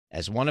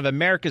As one of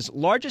America's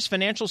largest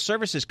financial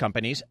services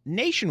companies,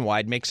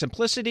 Nationwide makes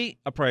simplicity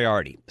a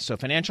priority so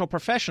financial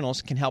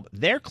professionals can help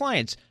their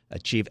clients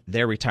achieve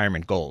their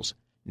retirement goals.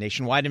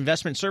 Nationwide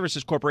Investment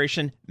Services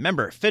Corporation,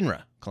 member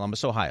FINRA,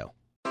 Columbus, Ohio.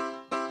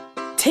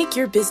 Take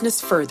your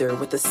business further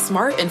with the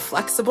smart and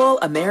flexible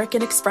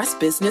American Express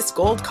Business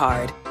Gold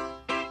Card.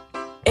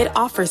 It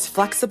offers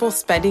flexible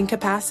spending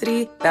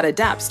capacity that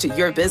adapts to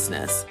your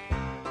business.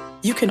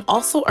 You can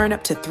also earn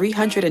up to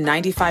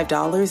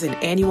 $395 in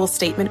annual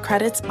statement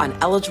credits on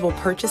eligible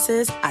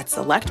purchases at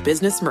select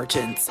business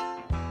merchants.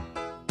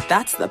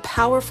 That's the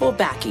powerful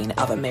backing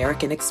of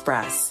American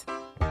Express.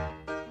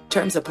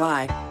 Terms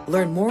apply.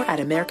 Learn more at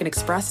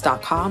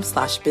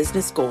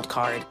americanexpress.com/business gold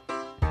card.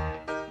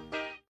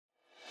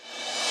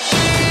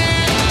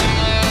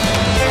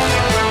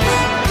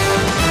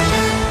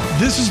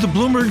 This is the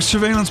Bloomberg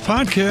Surveillance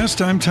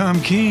Podcast. I'm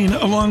Tom Keene,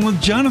 along with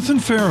Jonathan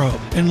Farrow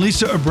and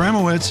Lisa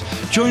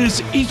Abramowitz. Join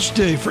us each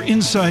day for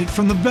insight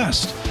from the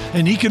best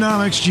in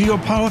economics,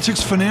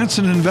 geopolitics, finance,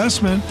 and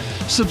investment.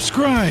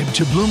 Subscribe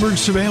to Bloomberg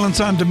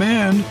Surveillance on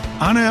Demand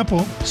on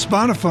Apple,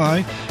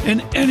 Spotify,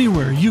 and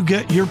anywhere you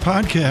get your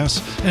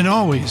podcasts. And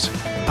always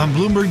on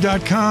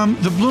Bloomberg.com,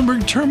 the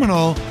Bloomberg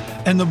Terminal,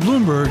 and the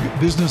Bloomberg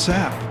Business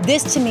app.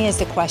 This, to me, is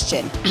the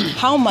question.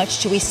 How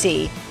much do we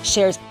see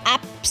shares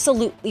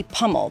absolutely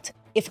pummeled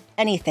if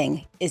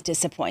anything is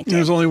disappointing?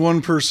 There's only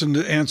one person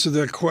to answer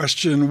that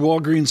question.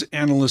 Walgreens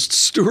analyst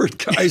Stuart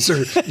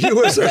Kaiser,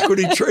 U.S.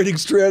 equity trading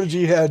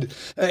strategy head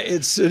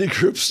at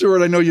Citigroup.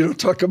 Stuart, I know you don't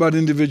talk about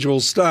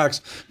individual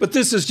stocks, but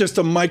this is just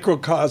a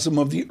microcosm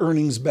of the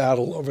earnings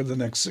battle over the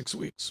next 6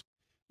 weeks.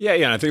 Yeah.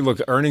 And I think,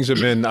 look, earnings have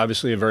been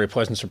obviously a very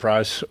pleasant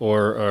surprise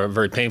or a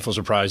very painful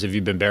surprise if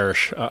you've been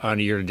bearish on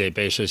a year-to-date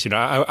basis.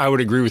 I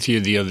would agree with you.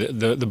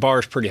 The bar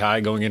is pretty high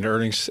going into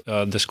earnings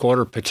this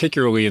quarter,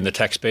 particularly in the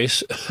tech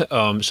space.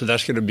 So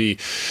that's going to be,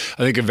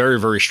 I think, a very,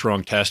 very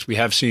strong test. We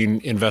have seen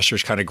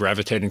investors kind of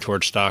gravitating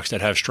towards stocks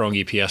that have strong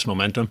EPS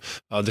momentum.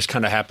 This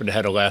kind of happened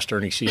ahead of last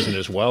earnings season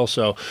as well.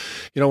 So,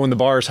 when the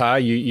bar is high,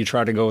 you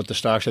try to go with the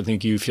stocks I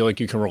think you feel like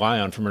you can rely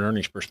on from an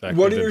earnings perspective.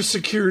 What do your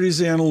securities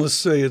analysts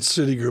say at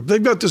Citigroup?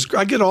 They've got this.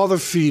 I get all the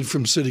feed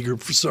from Citigroup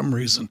for some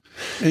reason.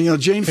 And,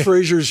 Jane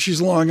Fraser,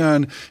 she's long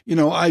on,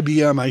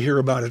 IBM. I hear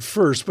about it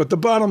first. But the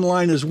bottom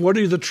line is, what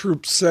do the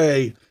troops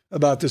say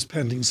about this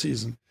pending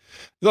season?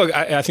 Look,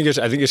 I think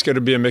it's going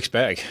to be a mixed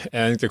bag.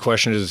 And I think the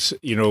question is,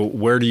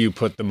 where do you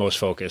put the most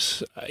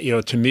focus?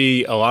 To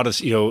me, a lot of,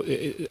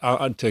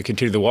 to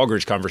continue the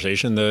Walgreens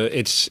conversation,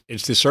 it's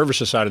the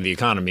services side of the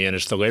economy and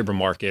it's the labor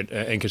market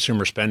and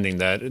consumer spending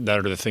that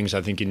are the things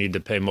I think you need to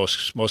pay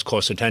most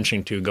close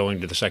attention to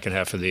going to the second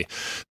half of the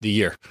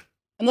year.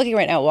 I'm looking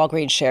right now at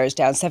Walgreens shares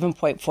down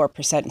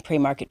 7.4% in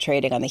pre-market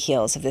trading on the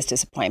heels of this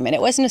disappointment.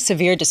 It wasn't a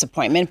severe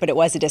disappointment, but it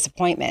was a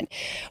disappointment.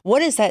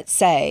 What does that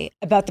say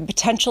about the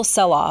potential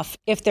sell-off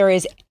if there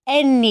is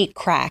any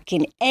crack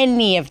in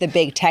any of the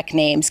big tech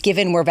names,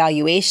 given where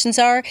valuations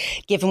are,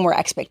 given where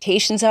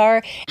expectations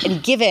are,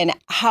 and given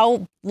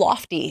how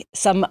lofty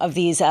some of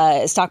these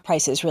stock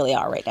prices really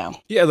are right now?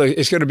 Yeah, look,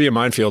 it's going to be a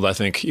minefield, I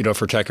think,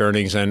 for tech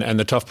earnings. And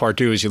the tough part,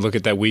 too, is you look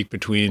at that week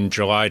between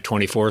July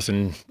 24th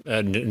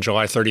and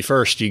July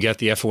 31st, you get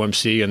the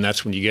FOMC, and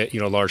that's when you get,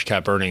 large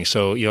cap earnings.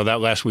 So, that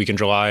last week in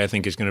July, I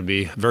think, is going to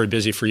be very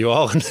busy for you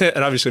all and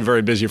obviously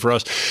very busy for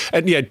us.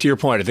 And yeah, to your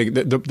point, I think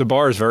the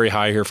bar is very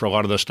high here for a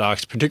lot of those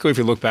stocks, particularly if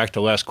you look back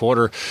to last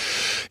quarter.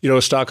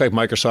 A stock like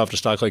Microsoft, a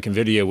stock like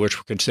NVIDIA, which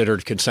were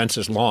considered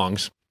consensus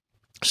longs,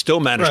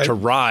 still managed to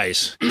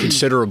rise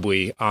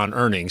considerably on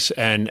earnings.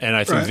 And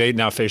I think they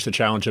now face the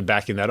challenge of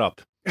backing that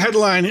up.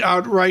 Headline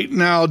out right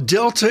now,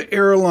 Delta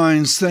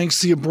Airlines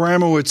thanks the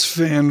Abramowitz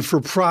fan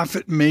for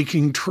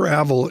profit-making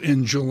travel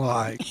in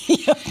July.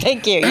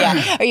 Thank you.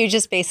 Yeah. Are you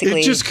just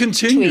basically it just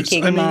continues.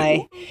 tweaking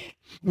my...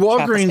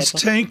 Walgreens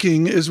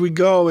tanking as we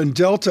go, and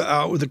Delta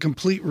out with a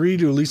complete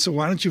redo. Lisa,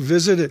 why don't you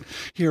visit it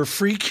here?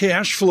 Free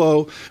cash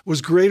flow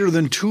was greater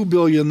than $2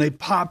 billion. They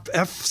popped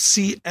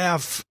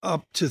FCF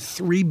up to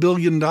 $3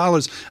 billion.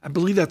 I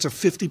believe that's a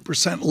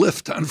 50%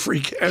 lift on free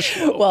cash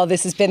flow. Well,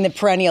 this has been the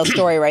perennial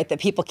story, right? That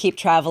people keep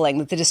traveling,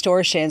 that the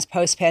distortions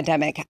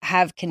post-pandemic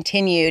have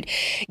continued.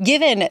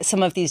 Given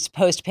some of these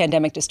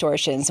post-pandemic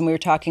distortions, and we were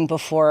talking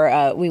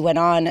before we went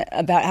on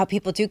about how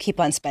people do keep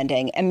on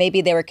spending, and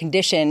maybe they were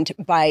conditioned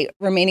by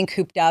remaining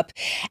cooped up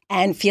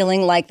and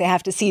feeling like they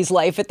have to seize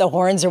life at the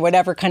horns or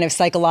whatever kind of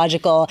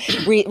psychological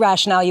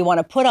rationale you want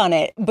to put on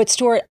it. But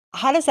Stuart,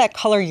 how does that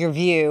color your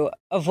view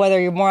of whether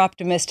you're more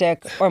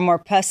optimistic or more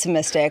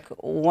pessimistic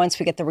once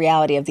we get the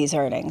reality of these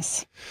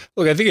earnings?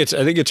 Look, I think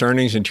it's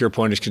earnings, and to your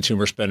point, is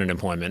consumer spend and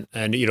employment.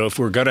 And if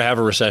we're going to have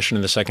a recession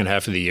in the second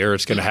half of the year,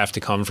 it's going to have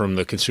to come from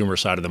the consumer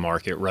side of the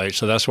market, right?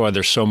 So that's why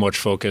there's so much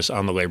focus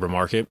on the labor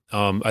market.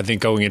 I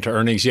think going into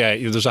earnings,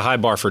 there's a high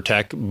bar for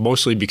tech,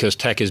 mostly because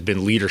tech has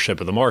been leadership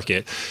of the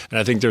market, and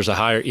I think there's a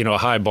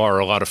high bar,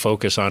 a lot of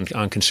focus on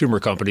consumer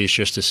companies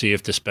just to see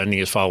if the spending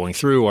is following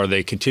through. Are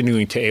they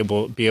continuing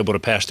to be able to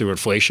pass through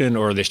inflation,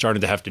 or are they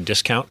starting to have to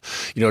discount,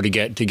 to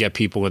get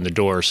people in the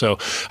door? So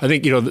I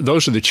think,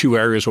 those are the two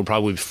areas we'll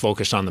probably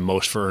focus on the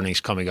most for earnings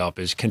coming up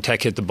is can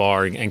tech hit the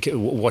bar and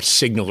what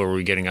signal are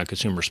we getting on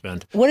consumer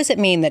spend? What does it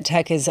mean that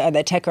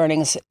tech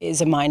earnings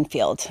is a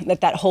minefield,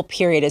 that whole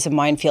period is a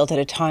minefield at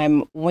a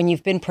time when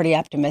you've been pretty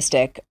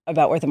optimistic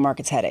about where the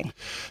market's heading?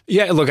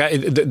 Yeah, look,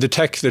 the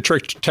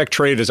tech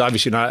trade is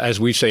obviously not, as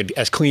we've said,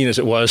 as clean as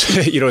it was,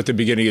 at the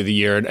beginning of the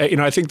year.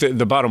 And, I think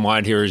the bottom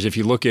line here is if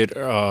you look at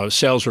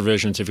sales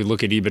revisions, if you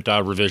look at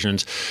EBITDA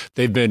revisions,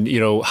 they've been,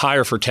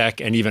 higher for tech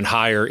and even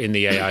higher in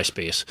the AI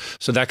space.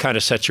 So that kind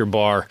of sets your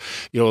bar,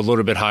 a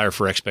little bit higher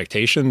for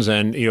expectations.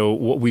 And,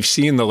 what we've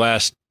seen the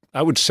last,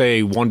 I would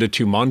say 1 to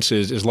 2 months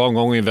is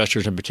long-only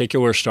investors in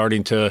particular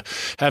starting to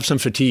have some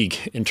fatigue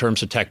in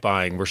terms of tech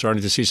buying. We're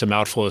starting to see some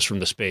outflows from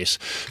the space.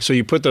 So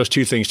you put those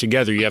two things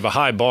together, you have a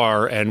high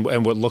bar and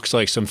what looks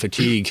like some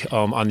fatigue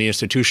on the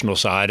institutional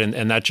side.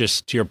 And that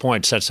just, to your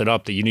point, sets it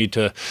up that you need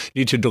to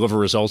deliver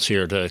results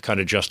here to kind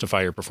of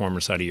justify your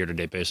performance on a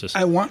year-to-date basis.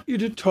 I want you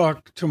to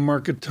talk to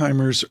market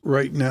timers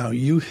right now.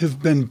 You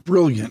have been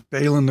brilliant,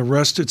 Bale and the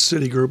rest at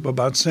Citigroup,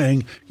 about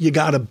saying you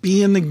got to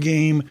be in the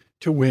game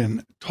to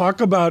win. Talk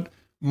about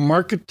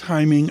market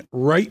timing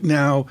right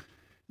now,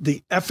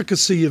 the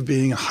efficacy of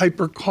being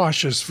hyper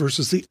cautious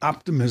versus the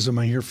optimism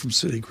I hear from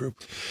Citigroup.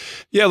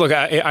 Yeah, look,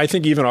 I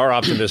think even our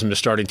optimism is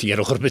starting to get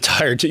a little bit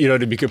tired,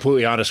 to be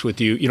completely honest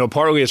with you.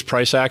 Partly it's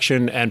price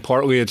action and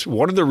partly it's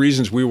one of the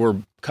reasons we were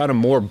kind of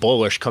more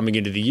bullish coming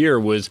into the year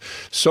was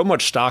so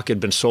much stock had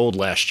been sold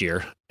last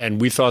year. And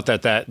we thought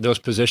that those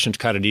positions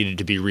kind of needed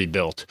to be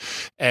rebuilt.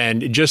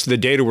 And just the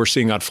data we're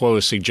seeing on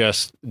flows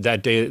suggests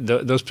that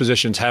those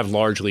positions have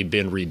largely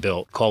been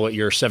rebuilt. Call it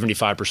you're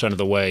 75% of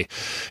the way,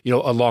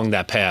 along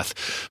that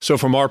path. So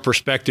from our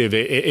perspective,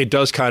 it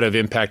does kind of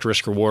impact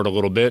risk reward a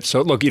little bit.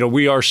 So look,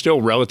 we are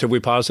still relatively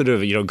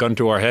positive. Gun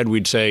to our head,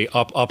 we'd say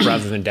up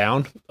rather than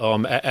down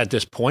at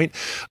this point.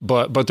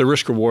 But the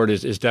risk reward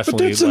is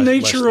definitely. But that's the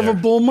nature of a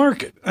bull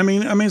market.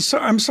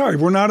 I'm sorry,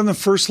 we're not in the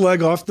first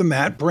leg off the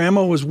mat.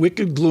 Bramo was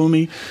wicked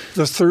gloomy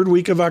the third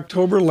week of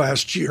October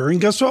last year.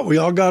 And guess what? We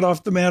all got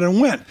off the mat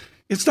and went.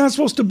 It's not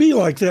supposed to be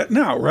like that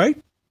now, right?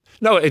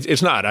 No,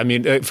 it's not.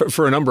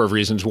 For a number of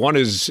reasons. One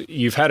is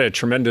you've had a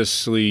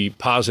tremendously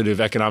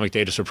positive economic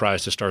data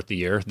surprise to start the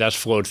year. That's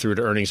flowed through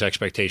to earnings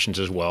expectations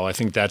as well. I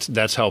think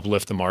that's helped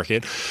lift the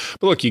market.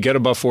 But look, you get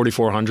above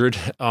 4,400,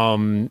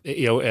 and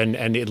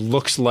it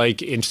looks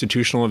like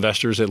institutional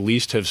investors at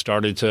least have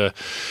started to,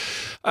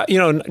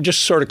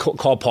 just sort of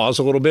call pause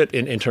a little bit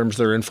in terms of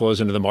their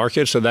inflows into the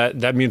market. So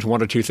that means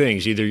one of two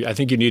things. Either I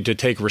think you need to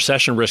take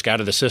recession risk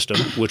out of the system,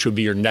 which would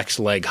be your next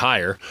leg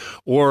higher,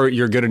 or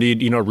you're going to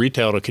need,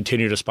 retail to continue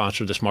to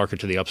sponsor this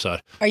market to the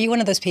upside. Are you one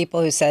of those people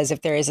who says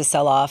if there is a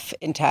sell-off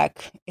in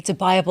tech, it's a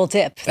buyable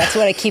dip? That's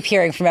what I keep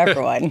hearing from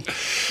everyone.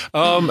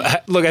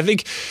 Look, I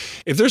think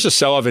if there's a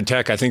sell-off in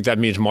tech, I think that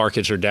means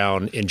markets are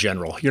down in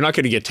general. You're not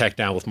going to get tech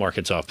down with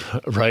markets up,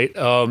 right?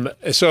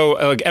 So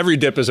every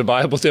dip is a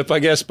buyable dip, I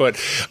guess. But,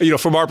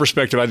 from our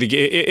perspective, I think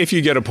if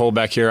you get a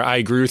pullback here, I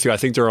agree with you. I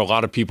think there are a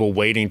lot of people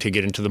waiting to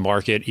get into the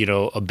market,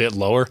 a bit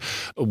lower,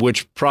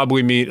 which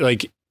probably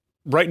means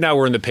right now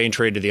we're in the pain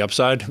trade to the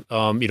upside.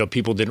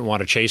 People didn't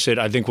want to chase it.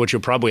 I think what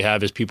you'll probably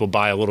have is people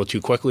buy a little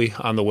too quickly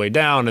on the way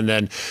down and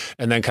then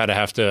kind of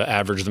have to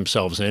average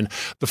themselves in.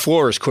 The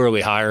floor is clearly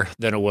higher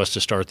than it was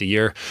to start the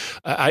year.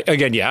 I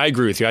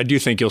agree with you. I do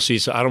think you'll see,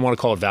 I don't want to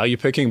call it value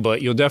picking,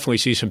 but you'll definitely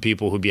see some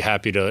people who'd be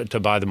happy to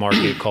buy the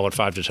market, call it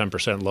 5 to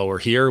 10% lower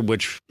here,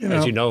 which,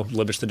 as you know,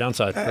 limits the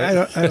downside.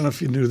 Right? I don't know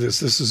if you knew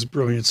this. This is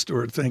brilliant,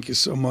 Stuart. Thank you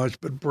so much.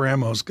 But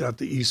Bramo's got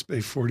the East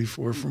Bay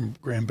 44 from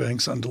Grand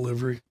Banks on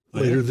delivery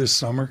later this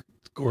summer.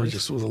 It's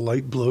gorgeous with a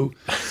light blue.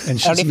 And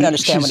I don't even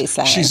understand what he's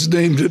saying. She's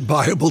named it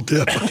Buyable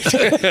Dip.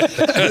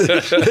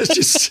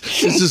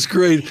 It's just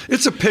great.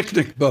 It's a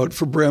picnic boat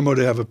for Bramo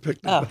to have a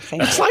picnic boat.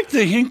 It's like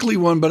the Hinckley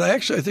one, but I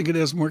think it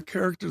has more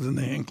character than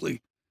the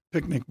Hinckley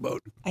picnic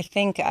boat. I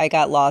think I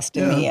got lost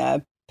in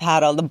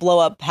the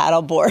blow-up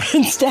paddle board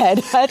instead.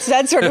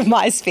 That's sort of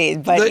my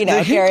speed, but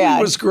the carry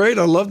on. Was great.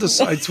 I love the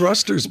side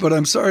thrusters, but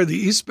I'm sorry, the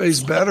East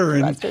Bay's better.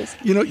 And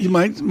you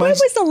might. When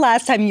was the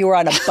last time you were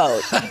on a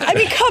boat?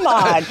 Come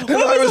on.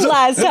 When was the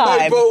last time?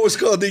 My boat was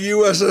called the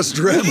USS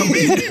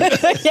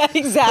Dramamine. Yeah,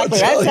 exactly.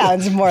 That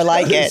sounds more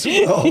like it.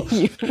 Well,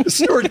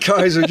 Stuart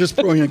Kaiser, just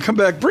brilliant. Come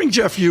back. Bring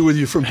Jeff Yu with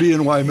you from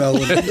BNY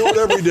Mellon. Do it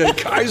every day.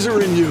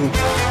 Kaiser and you.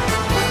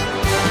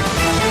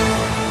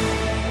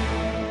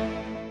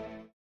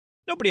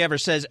 Nobody ever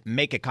says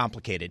make it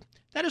complicated.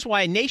 That is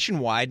why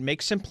Nationwide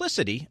makes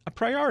simplicity a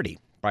priority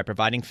by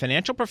providing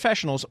financial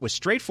professionals with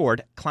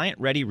straightforward,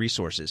 client-ready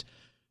resources.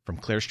 From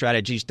clear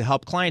strategies to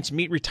help clients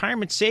meet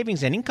retirement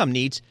savings and income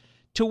needs,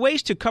 to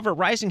ways to cover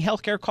rising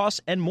healthcare costs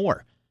and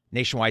more.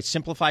 Nationwide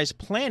simplifies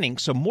planning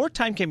so more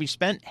time can be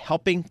spent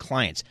helping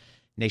clients.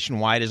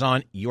 Nationwide is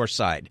on your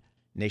side.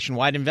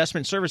 Nationwide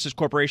Investment Services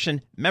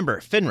Corporation,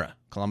 member FINRA,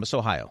 Columbus,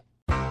 Ohio.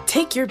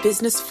 Take your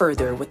business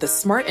further with the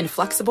smart and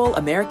flexible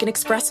American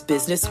Express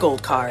Business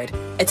Gold Card.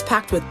 It's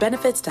packed with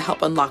benefits to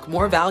help unlock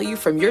more value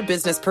from your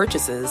business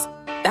purchases.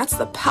 That's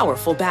the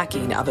powerful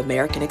backing of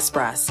American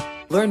Express.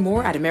 Learn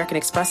more at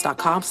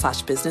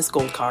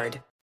americanexpress.com/businessgoldcard.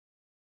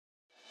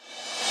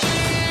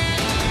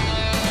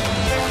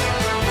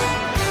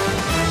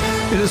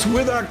 It is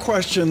without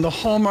question the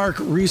hallmark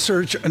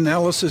research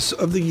analysis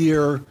of the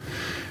year.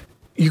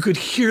 You could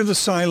hear the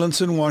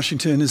silence in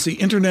Washington as the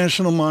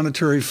International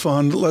Monetary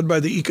Fund, led by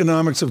the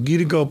economics of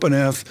Gita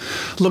Gopinath,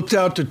 looked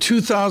out to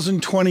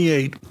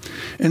 2028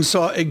 and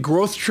saw a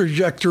growth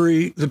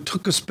trajectory that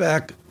took us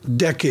back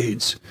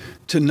decades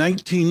to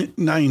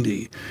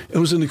 1990. It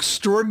was an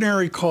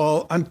extraordinary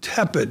call on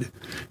tepid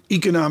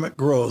economic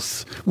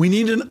growth. We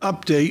need an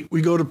update.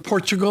 We go to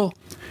Portugal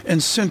and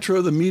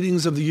Sintra, the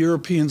meetings of the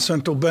European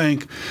Central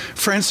Bank.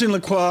 Francine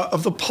Lacroix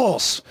of The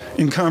Pulse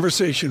in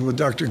conversation with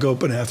Dr.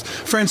 Gopinath.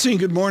 Francine,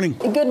 good morning.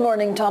 Good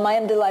morning, Tom. I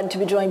am delighted to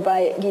be joined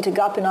by Gita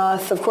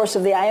Gopinath, of course,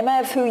 of the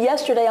IMF, who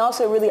yesterday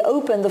also really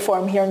opened the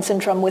forum here in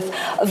Sintra with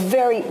a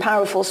very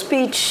powerful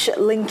speech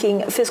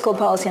linking fiscal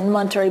policy and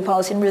monetary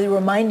policy and really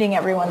reminding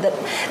everyone that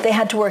they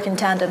had to work in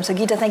tandem. So,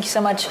 Gita, thank you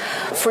so much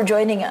for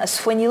joining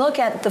us. When you look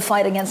at the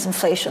fight against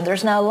inflation,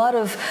 there's now a lot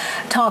of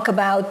talk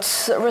about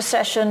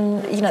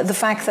recession, the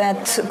fact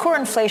that core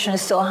inflation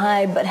is still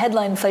high, but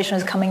headline inflation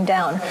is coming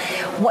down.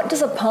 What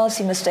does a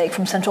policy mistake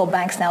from central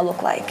banks now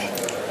look like?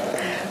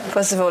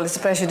 First of all, it's a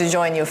pleasure to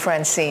join you,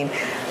 Francine.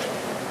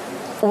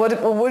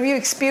 What we're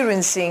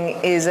experiencing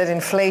is that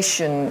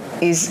inflation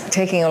is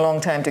taking a long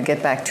time to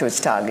get back to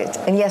its target.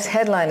 And yes,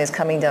 headline is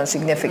coming down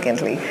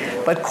significantly,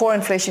 but core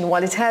inflation,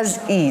 while it has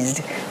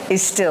eased,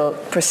 is still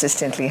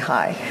persistently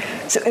high.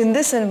 So in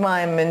this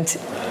environment,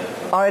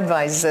 our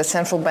advice is that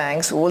central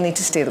banks will need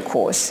to stay the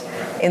course.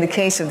 In the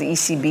case of the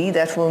ECB,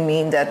 that will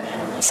mean that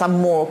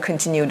some more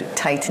continued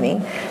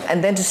tightening,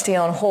 and then to stay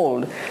on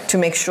hold to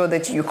make sure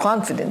that you're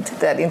confident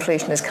that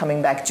inflation is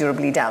coming back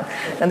durably down.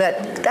 And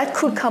that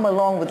could come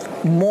along with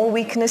more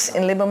weakness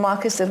in labor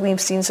markets that we've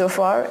seen so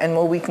far and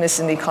more weakness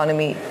in the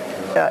economy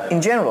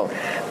in general.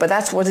 But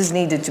that's what is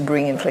needed to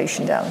bring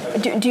inflation down.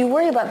 Do you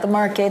worry about the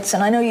markets?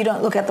 And I know you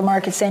don't look at the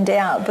markets day in, day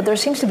out, but there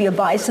seems to be a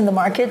bias in the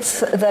markets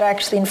that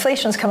actually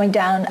inflation is coming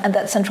down and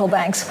that central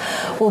banks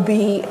will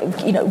be,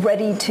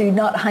 ready to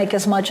not hike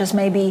as much as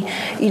maybe,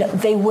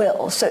 they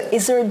will. So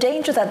is there a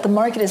danger that the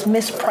market is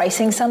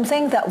mispricing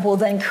something that will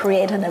then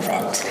create an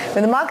event?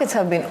 Well, the markets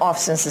have been off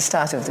since the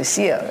start of this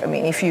year. I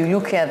mean, if you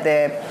look at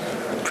their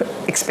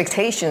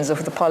expectations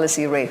of the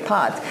policy rate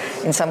path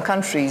in some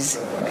countries,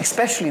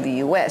 especially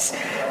the US,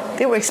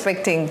 they were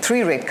expecting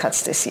 3 rate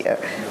cuts this year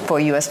for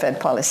US Fed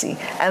policy,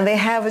 and they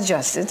have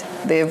adjusted.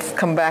 They've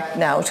come back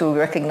now to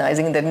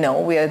recognizing that no,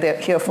 we are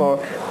here for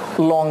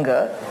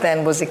longer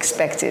than was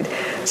expected.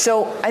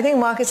 So I think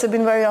markets have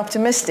been very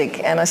optimistic,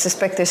 and I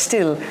suspect they're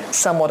still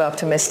somewhat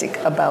optimistic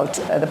about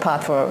the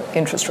path for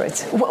interest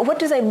rates. What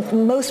do they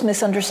most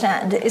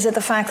misunderstand? Is it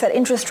the fact that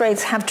interest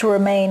rates have to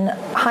remain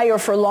higher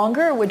for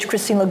longer, which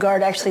Christine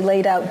Lagarde actually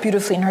laid out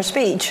beautifully in her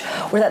speech,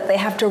 or that they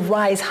have to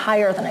rise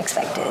higher than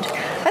expected?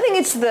 I think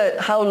it's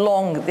how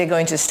long they're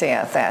going to stay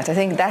at that. I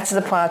think that's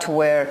the part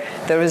where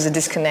there is a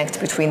disconnect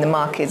between the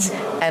markets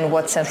and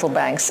what central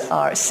banks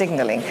are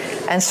signaling.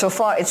 And so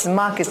far, it's the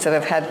markets that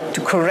have had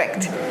to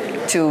correct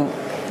to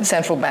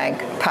central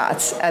bank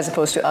paths as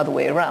opposed to other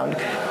way around.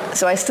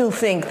 So I still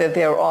think that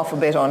they're off a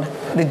bit on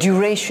the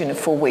duration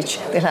for which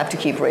they'll have to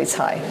keep rates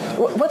high.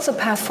 What's the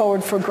path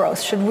forward for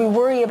growth? Should we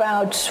worry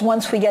about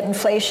once we get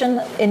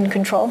inflation in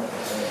control?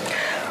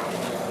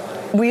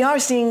 We are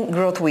seeing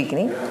growth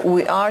weakening.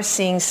 We are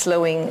seeing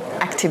slowing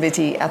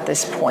activity at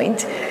this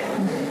point.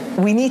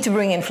 We need to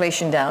bring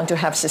inflation down to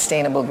have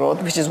sustainable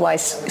growth, which is why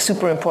it's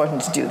super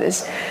important to do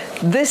this.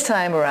 This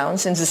time around,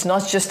 since it's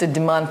not just a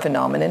demand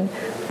phenomenon,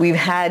 we've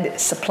had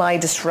supply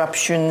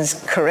disruptions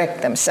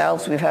correct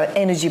themselves. We've had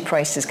energy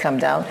prices come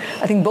down.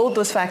 I think both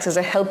those factors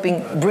are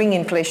helping bring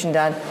inflation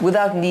down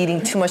without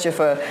needing too much of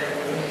a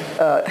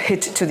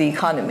hit to the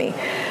economy.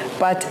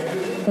 But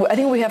I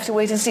think we have to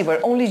wait and see. We're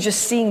only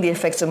just seeing the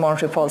effects of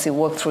monetary policy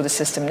work through the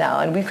system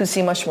now, and we could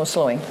see much more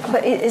slowing.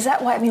 But is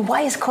that why,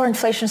 why is core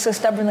inflation so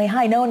stubbornly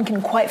high? No one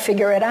can quite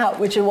figure it out,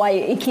 which is why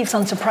it keeps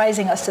on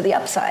surprising us to the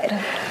upside.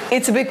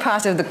 It's a big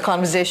part of the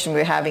conversation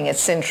we're having at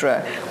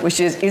Sintra, which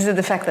is it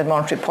the fact that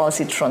monetary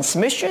policy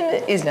transmission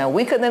is now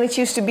weaker than it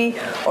used to be,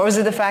 or is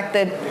it the fact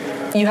that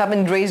you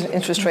haven't raised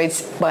interest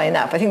rates by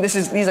enough? I think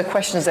these are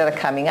questions that are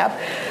coming up.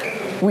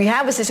 We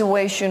have a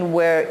situation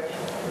where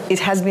it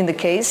has been the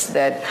case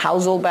that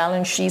household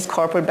balance sheets,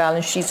 corporate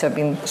balance sheets have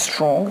been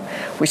strong,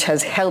 which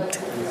has helped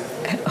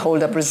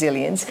hold up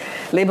resilience.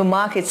 Labor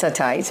markets are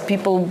tight.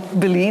 People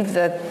believe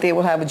that they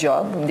will have a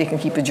job and they can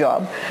keep a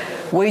job.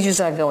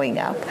 Wages are going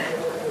up.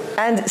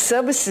 And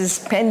services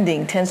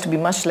spending tends to be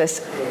much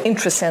less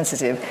interest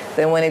sensitive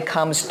than when it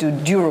comes to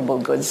durable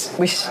goods,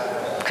 which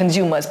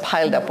consumers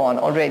piled up on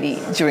already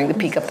during the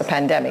peak of the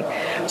pandemic.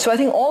 So I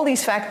think all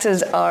these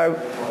factors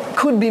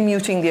could be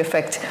muting the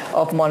effect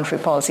of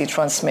monetary policy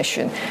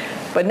transmission.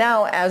 But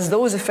now, as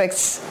those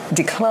effects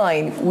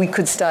decline, we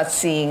could start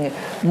seeing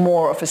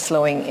more of a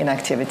slowing in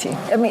activity.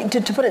 I mean,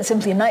 to put it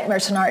simply, a nightmare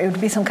scenario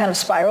would be some kind of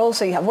spiral.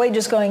 So you have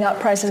wages going up,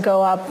 prices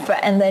go up,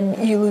 and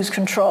then you lose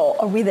control.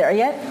 Are we there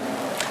yet?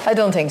 I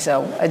don't think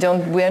so.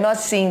 We are not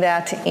seeing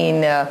that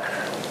in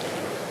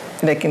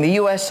like in the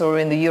US or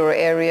in the euro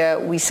area.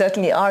 We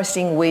certainly are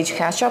seeing wage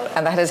catch-up,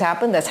 and that has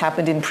happened. That's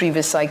happened in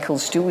previous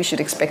cycles too. We should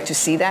expect to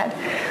see that.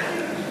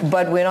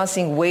 But we're not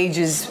seeing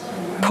wages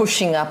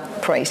pushing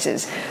up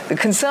prices. The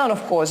concern,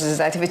 of course, is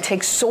that if it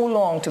takes so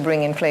long to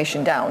bring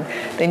inflation down,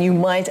 then you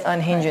might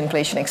unhinge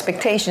inflation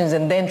expectations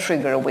and then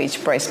trigger a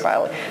wage price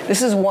spiral.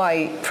 This is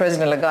why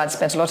President Lagarde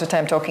spent a lot of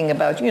time talking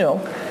about,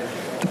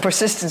 the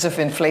persistence of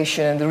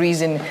inflation and the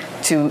reason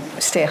to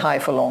stay high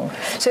for long.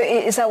 So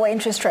is that why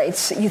interest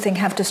rates, you think,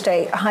 have to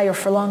stay higher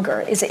for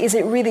longer? Is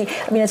it really,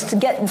 it's to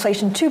get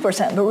inflation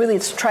 2%, but really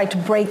it's to try to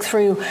break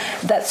through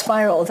that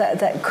spiral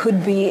that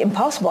could be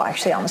impossible,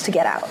 actually, almost to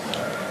get out?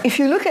 If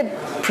you look at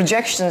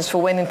projections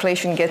for when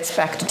inflation gets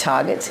back to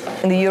target,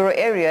 in the euro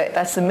area,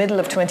 that's the middle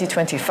of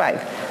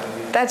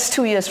 2025. That's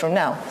 2 years from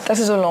now. That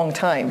is a long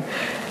time.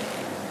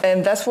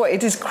 And that's why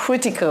it is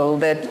critical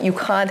that you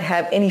can't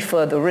have any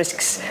further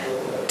risks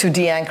to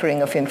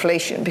de-anchoring of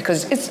inflation,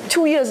 because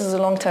 2 years is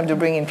a long time to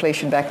bring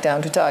inflation back down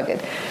to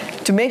target.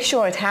 To make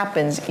sure it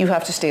happens, you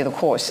have to stay the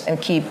course and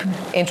keep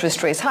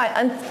interest rates high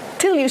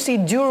until you see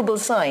durable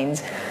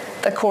signs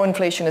that core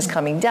inflation is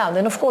coming down.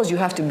 Then, of course, you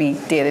have to be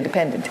data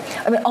dependent.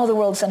 All the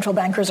world's central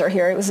bankers are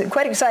here. It was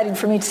quite exciting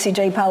for me to see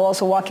Jay Powell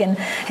also walk in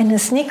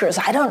his sneakers.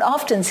 I don't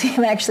often see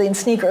him actually in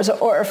sneakers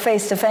or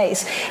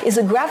face-to-face. Is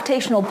the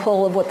gravitational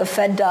pull of what the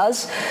Fed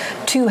does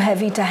too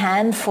heavy to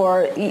hand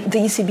for the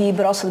ECB,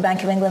 but also the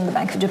Bank of England, the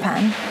Bank of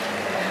Japan?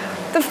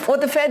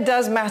 What the Fed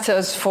does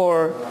matters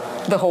for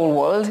the whole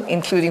world,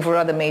 including for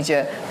other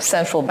major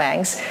central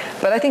banks.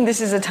 But I think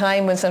this is a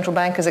time when central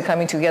bankers are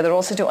coming together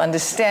also to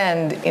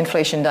understand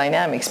inflation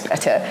dynamics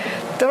better.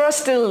 There are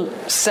still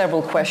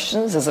several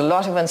questions. There's a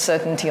lot of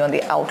uncertainty on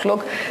the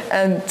outlook,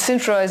 and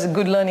Sintra is a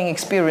good learning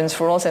experience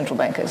for all central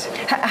bankers.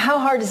 How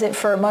hard is it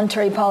for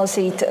monetary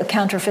policy to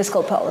counter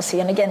fiscal policy?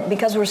 And again,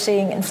 because we're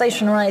seeing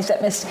inflation rise,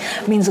 that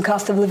means the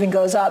cost of living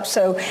goes up.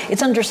 So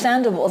it's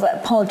understandable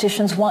that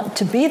politicians want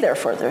to be there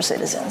for their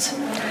citizens.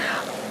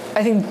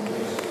 I think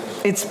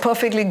it's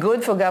perfectly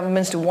good for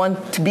governments to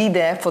want to be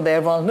there for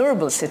their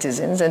vulnerable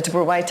citizens and to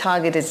provide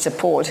targeted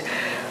support.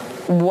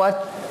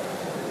 What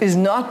is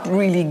not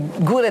really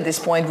good at this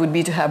point would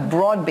be to have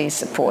broad-based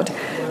support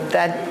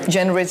that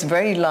generates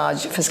very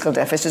large fiscal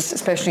deficits,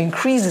 especially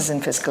increases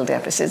in fiscal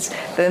deficits,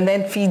 that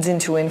then feeds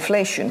into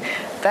inflation.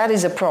 That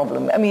is a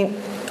problem.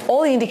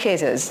 All the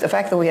indicators, the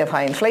fact that we have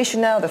high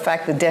inflation now, the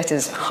fact that debt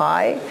is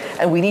high,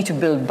 and we need to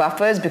build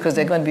buffers because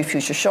there are going to be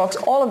future shocks,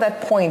 all of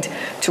that point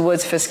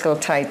towards fiscal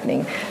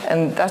tightening,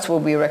 and that's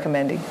what we're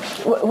recommending.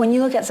 When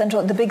you look at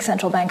the big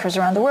central bankers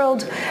around the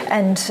world,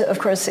 and of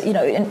course,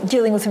 in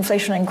dealing with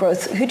inflation and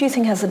growth, who do you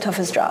think has the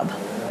toughest job?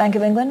 Bank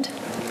of England?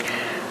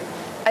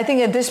 I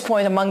think at this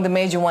point, among the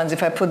major ones,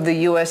 if I put the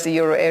US, the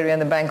euro area,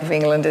 and the Bank of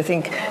England, I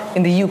think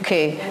in the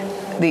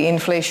UK, the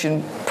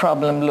inflation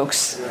problem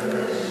looks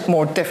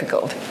more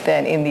difficult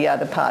than in the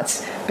other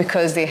parts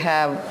because they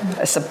have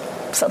a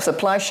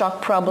supply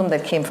shock problem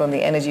that came from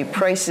the energy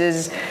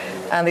prices,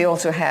 and they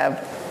also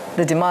have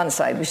the demand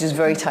side, which is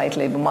very tight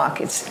labor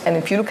markets. And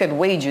if you look at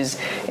wages,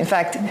 in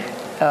fact,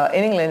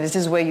 in England, this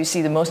is where you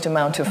see the most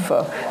amount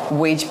of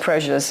wage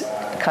pressures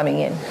coming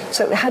in.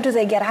 So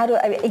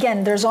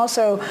again, there's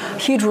also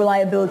huge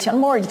reliability on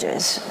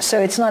mortgages. So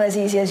it's not as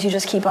easy as you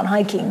just keep on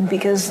hiking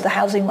because the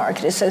housing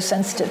market is so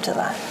sensitive to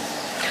that.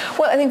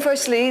 Well, I think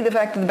firstly, the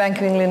fact that the Bank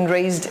of England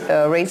raised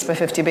rates by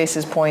 50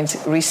 basis points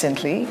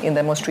recently in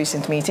their most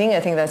recent meeting,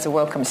 I think that's a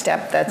welcome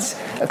step. That's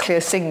a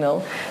clear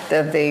signal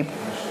that they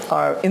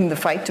are in the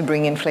fight to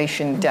bring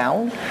inflation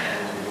down.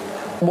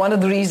 One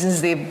of the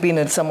reasons they've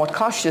been somewhat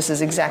cautious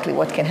is exactly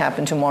what can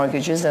happen to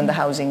mortgages and the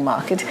housing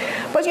market.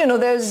 But,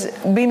 there's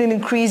been an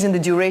increase in the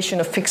duration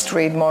of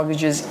fixed-rate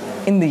mortgages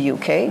in the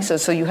UK,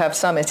 so you have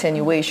some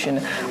attenuation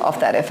of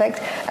that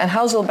effect. And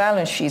household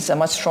balance sheets are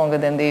much stronger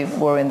than they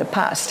were in the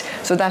past,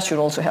 so that should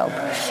also help.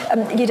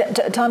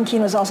 Tom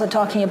Keene was also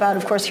talking about,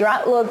 of course, your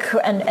outlook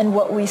and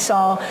what we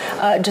saw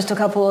just a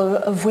couple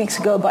of weeks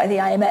ago by the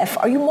IMF.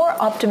 Are you more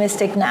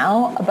optimistic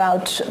now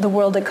about the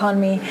world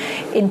economy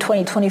in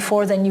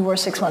 2024 than you were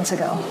 6 months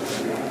ago?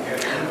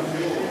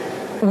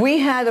 We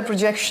had a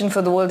projection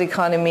for the world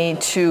economy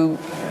to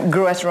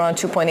grow at around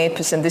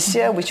 2.8% this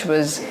year, which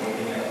was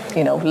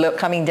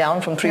coming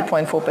down from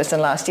 3.4%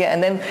 last year,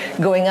 and then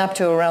going up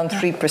to around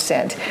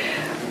 3%.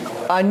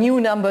 Our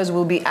new numbers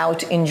will be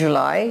out in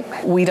July.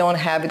 We don't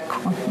have it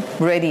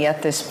ready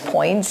at this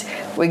point.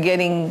 We're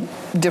getting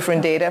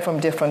different data from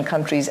different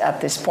countries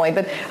at this point.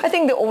 But I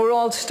think the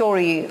overall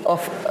story of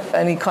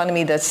an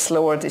economy that's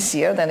slower this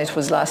year than it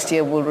was last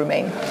year will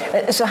remain.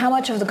 So how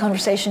much of the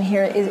conversation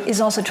here is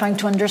also trying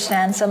to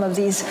understand some of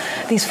these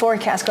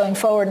forecasts going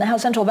forward and how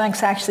central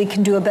banks actually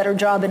can do a better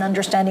job in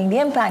understanding the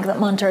impact that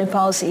monetary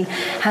policy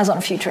has on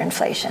future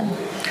inflation?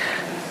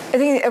 I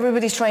think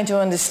everybody's trying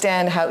to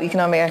understand how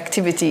economic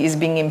activity is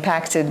being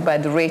impacted by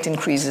the rate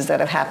increases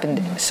that have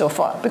happened so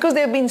far, because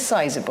they have been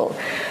sizable.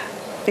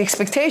 The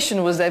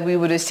expectation was that we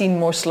would have seen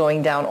more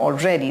slowing down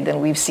already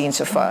than we've seen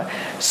so far.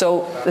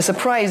 So the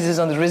surprise is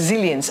on the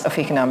resilience of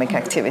economic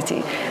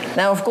activity.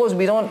 Now, of course,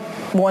 we don't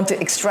want to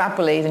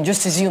extrapolate and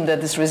just assume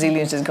that this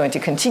resilience is going to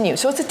continue.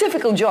 So it's a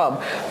difficult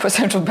job for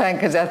central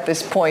bankers at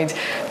this point.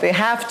 They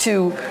have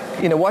to,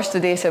 watch the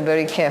data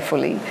very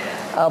carefully.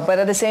 But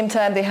at the same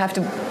time, they have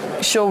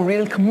to show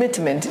real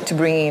commitment to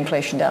bringing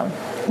inflation down.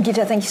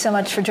 Geeta, thank you so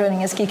much for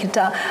joining us.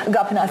 Geeta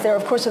Gopinath there,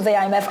 of course, of the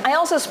IMF. I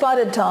also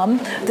spotted, Tom,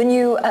 the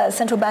new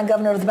central bank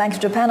governor of the Bank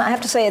of Japan. I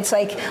have to say it's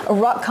like a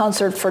rock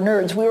concert for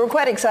nerds. We were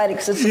quite excited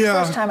because it's the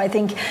first time I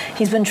think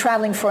he's been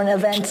traveling for an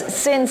event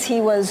since he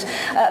was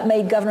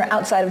made governor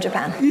outside of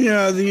Japan.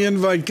 Yeah, the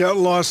invite got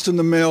lost in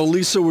the mail.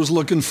 Lisa was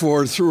looking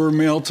for it through her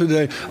mail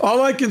today.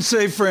 All I can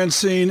say,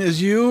 Francine,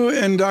 is you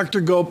and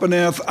Dr.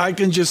 Gopinath, I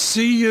can just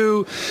see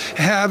you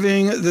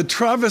having the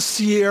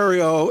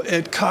Travestiero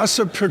at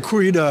Casa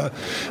Perquita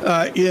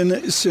in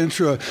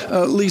Sintra.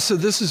 Lisa,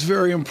 this is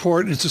very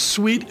important. It's a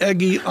sweet,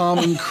 eggy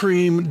almond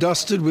cream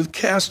dusted with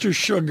castor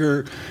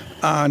sugar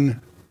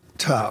on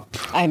top.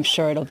 I'm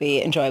sure it'll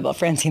be enjoyable.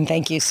 Francine,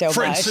 thank you so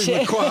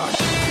Francine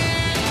much.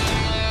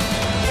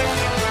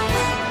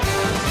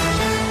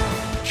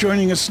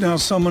 Joining us now,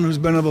 someone who's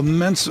been of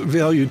immense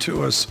value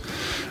to us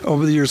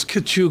over the years.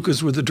 Kit Chuk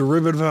is with the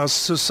Derivative House,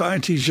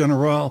 Societe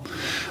Generale,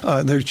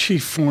 their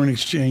chief foreign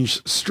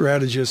exchange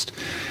strategist.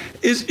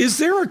 Is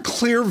there a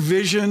clear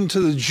vision to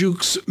the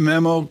Jukes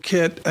memo,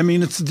 Kit? I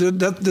mean, it's the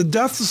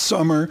death of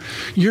summer.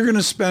 You're going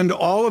to spend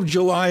all of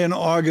July and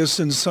August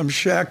in some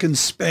shack in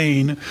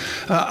Spain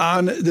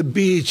on the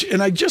beach.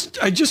 And I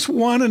just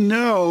want to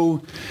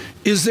know,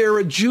 is there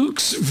a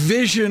Jukes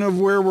vision of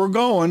where we're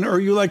going? Or are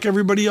you like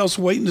everybody else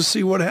waiting to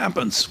see what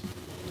happens?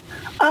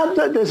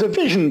 There's a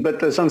vision, but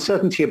there's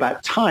uncertainty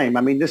about time.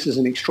 I mean, this is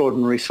an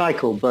extraordinary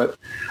cycle. But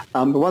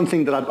the one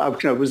thing that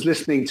I was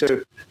listening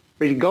to,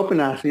 reading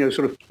Gopinath,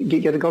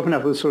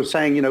 Gopinath was sort of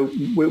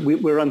saying,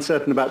 we're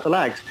uncertain about the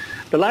lags.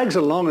 The lags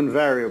are long and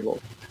variable,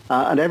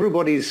 and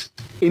everybody's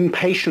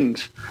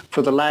impatient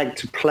for the lag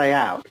to play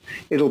out.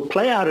 It'll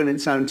play out in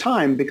its own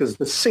time because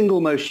the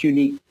single most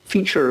unique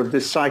feature of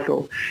this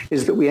cycle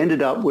is that we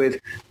ended up with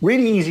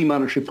really easy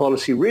monetary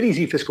policy, really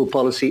easy fiscal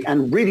policy,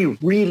 and really,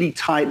 really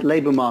tight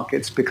labor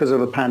markets because of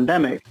a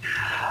pandemic.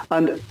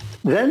 And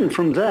then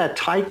from there,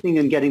 tightening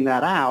and getting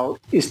that out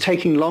is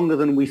taking longer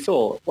than we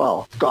thought.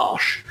 Well,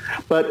 gosh.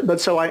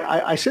 But so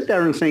I sit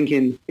there and think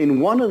in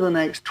one of the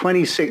next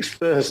 26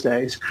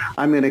 Thursdays,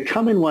 I'm going to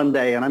come in one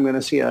day and I'm going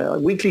to see a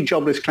weekly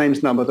jobless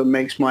claims number that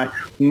makes my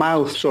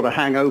mouth sort of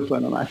hang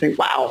open. And I think,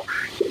 wow,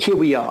 here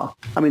we are.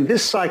 I mean,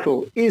 this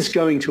cycle is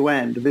going to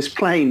end. This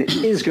plane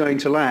is going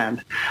to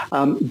land.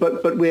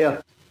 But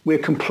we're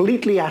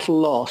completely at a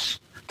loss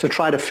to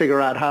try to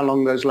figure out how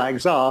long those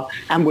lags are.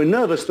 And we're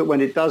nervous that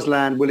when it does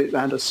land, will it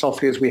land as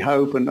softly as we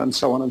hope, and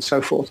so on and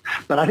so forth.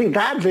 But I think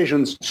that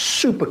vision's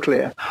super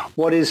clear.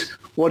 What is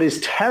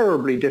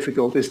terribly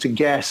difficult is to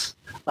guess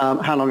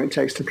how long it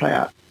takes to play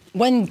out.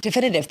 One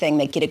definitive thing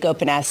that Geeta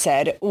Gopinath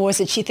said was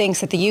that she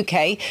thinks that the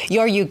UK,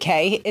 your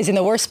UK, is in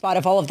the worst spot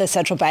of all of the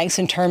central banks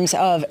in terms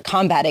of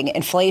combating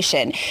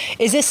inflation.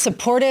 Is this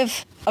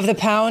supportive of the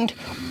pound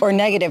or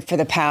negative for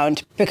the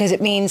pound because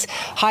it means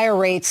higher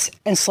rates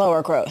and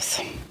slower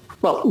growth?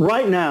 Well,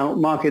 right now,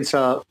 markets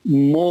are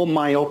more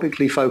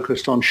myopically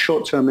focused on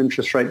short-term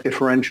interest rate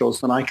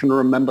differentials than I can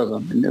remember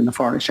them in the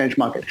foreign exchange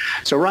market.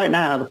 So right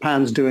now, the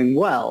pound's doing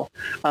well.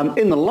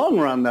 In the long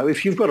run, though,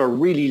 if you've got a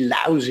really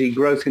lousy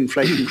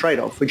growth-inflation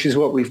trade-off, which is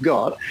what we've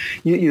got,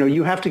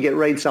 you have to get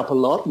rates up a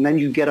lot, and then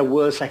you get a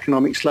worse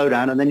economic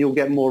slowdown, and then you'll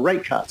get more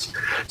rate cuts.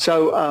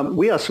 So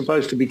we are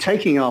supposed to be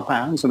taking our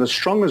pounds, and as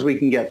strong as we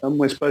can get them,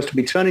 we're supposed to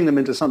be turning them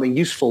into something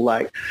useful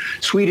like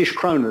Swedish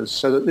kronas,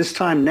 so that this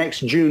time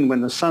next June,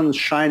 when the sun's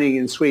shining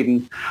in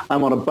Sweden,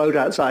 I'm on a boat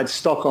outside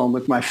Stockholm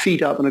with my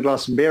feet up and a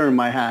glass of beer in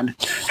my hand,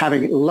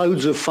 having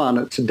loads of fun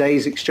at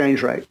today's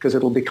exchange rate, because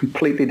it'll be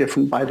completely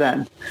different by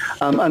then.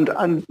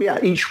 And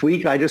each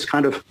week I just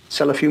kind of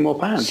sell a few more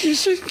pounds.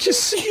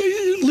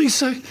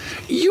 Lisa,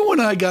 you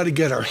and I got to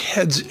get our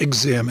heads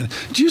examined.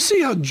 Do you see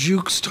how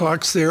Jukes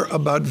talks there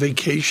about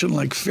vacation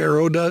like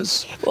Pharaoh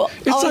does? Well,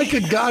 it's like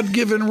a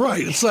God-given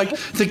right. It's like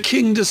the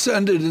king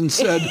descended and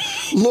said,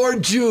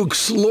 Lord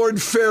Jukes,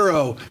 Lord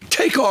Pharaoh,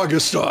 take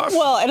August off.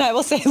 Well, and I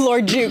will say,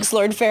 Lord Jukes,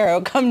 Lord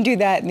Pharaoh, come do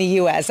that in the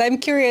U.S. I'm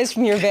curious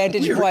from your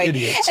vantage point.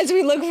 Idiots. As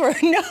we look for,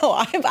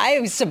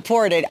 I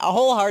support it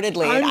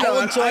wholeheartedly, and I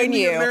will join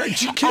you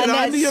on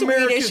that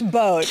Swedish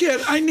boat. Kid,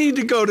 I need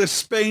to go to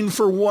Spain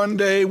for one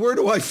day. Where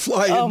do I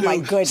fly into? Oh, my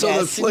goodness.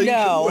 So the plane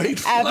can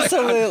wait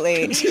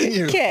absolutely.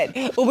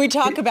 Kit, when we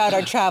talk about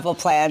our travel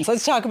plans,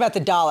 let's talk about the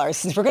dollar.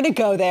 Since we're going to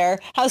go there,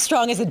 how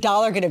strong is the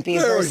dollar going to be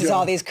versus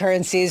all these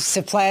currencies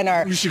to plan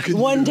our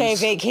one-day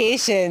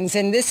vacations?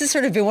 And this is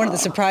has sort of been one of the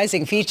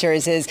surprising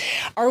features is,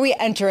 are we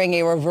entering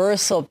a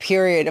reversal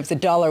period of the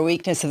dollar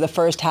weakness of the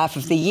first half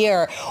of the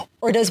year?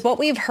 Or does what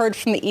we've heard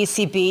from the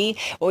ECB,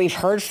 what we've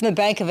heard from the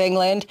Bank of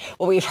England,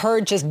 what we've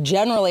heard just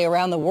generally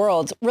around the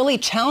world really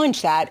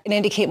challenge that and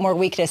indicate more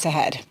weakness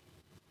ahead?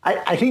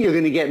 I think you're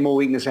going to get more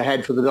weakness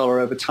ahead for the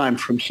dollar over time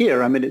from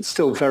here. I mean, it's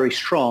still very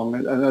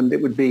strong, and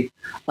it would be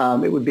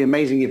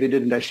amazing if it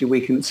didn't actually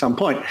weaken at some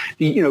point.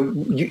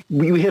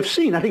 We have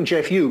seen. I think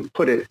Jeff, you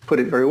put it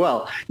very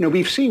well.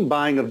 We've seen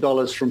buying of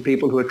dollars from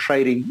people who are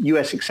trading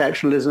U.S.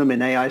 exceptionalism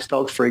in AI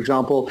stocks, for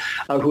example,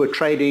 who are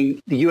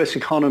trading the U.S.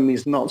 economy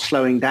is not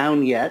slowing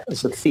down yet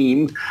as a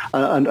theme,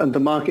 and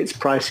the market's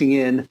pricing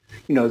in,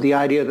 the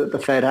idea that the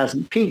Fed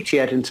hasn't peaked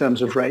yet in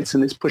terms of rates,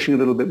 and it's pushing a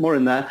little bit more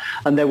in there.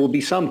 And there will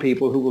be some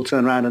people who will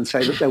turn around and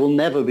say that there will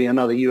never be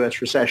another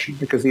U.S. recession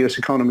because the U.S.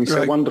 economy is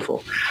so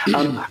wonderful.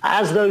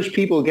 As those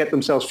people get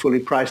themselves fully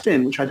priced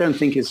in, which I don't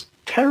think is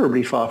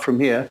terribly far from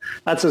here,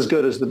 that's as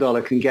good as the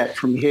dollar can get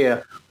from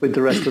here with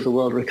the rest of the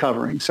world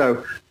recovering.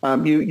 So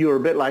you're a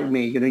bit like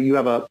me. You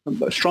have a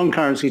strong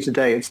currency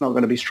today. It's not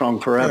going to be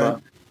strong forever.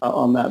 Right.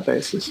 On that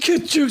basis.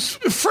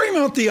 Just frame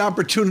out the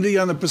opportunity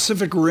on the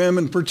Pacific Rim,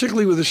 and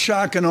particularly with the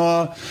shock and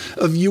awe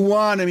of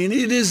yuan. I mean,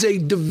 it is a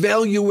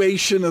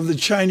devaluation of the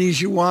Chinese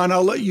yuan.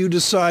 I'll let you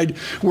decide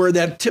where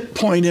that tip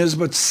point is,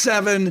 but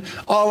 7,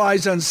 all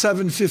eyes on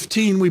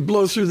 7.15. We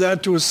blow through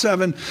that to a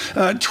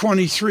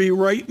 7.23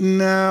 right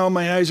now.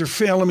 My eyes are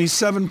failing me.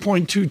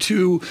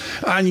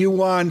 7.22 on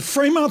yuan.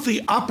 Frame out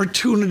the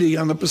opportunity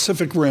on the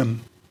Pacific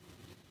Rim.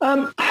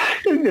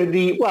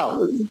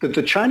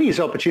 The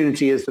Chinese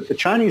opportunity is that the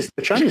Chinese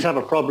have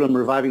a problem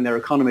reviving their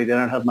economy. They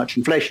don't have much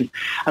inflation.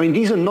 I mean,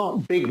 these are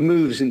not big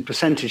moves in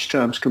percentage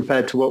terms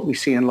compared to what we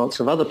see in lots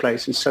of other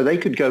places. So they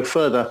could go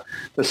further.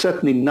 There's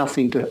certainly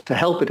nothing to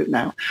help it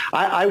now.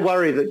 I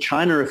worry that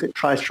China, if it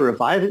tries to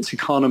revive its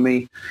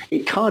economy,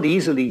 it can't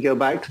easily go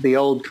back to the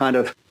old kind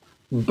of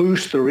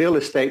boost the real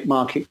estate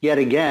market yet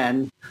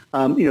again.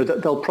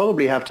 They'll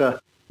probably have to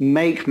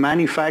make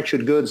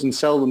manufactured goods and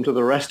sell them to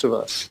the rest of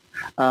us.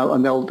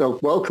 And they'll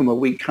welcome a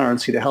weak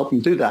currency to help them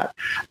do that.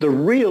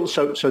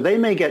 So they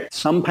may get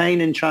some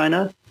pain in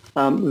China.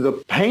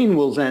 The pain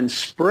will then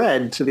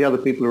spread to the other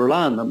people who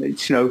rely on them.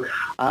 It's,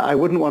 I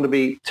wouldn't want to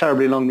be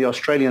terribly long the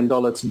Australian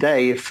dollar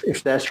today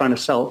if they're trying to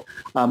sell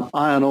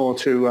iron ore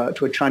to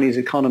a Chinese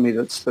economy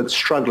that's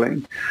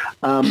struggling.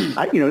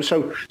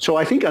 So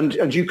I think,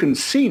 and you can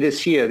see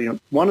this year,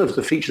 one of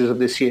the features of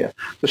this year,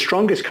 the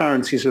strongest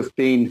currencies have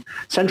been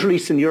Central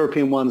Eastern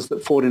European ones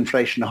that fought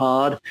inflation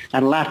hard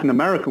and Latin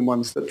American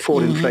ones that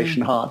fought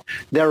inflation hard.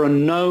 There are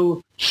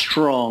no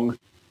strong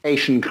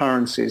Asian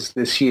currencies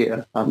this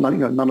year.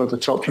 None of the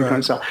top few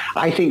currencies are.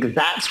 I think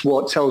that's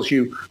what tells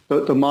you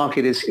that the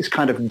market is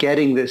kind of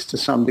getting this to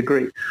some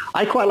degree.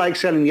 I quite like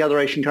selling the other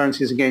Asian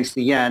currencies against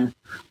the yen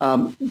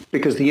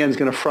because the yen's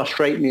going to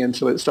frustrate me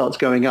until it starts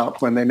going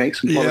up when they make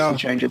some policy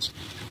changes.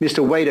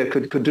 Mr. Wader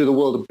could do the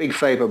world a big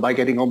favor by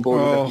getting on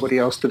board with everybody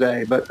else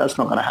today, but that's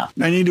not going to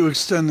happen. I need to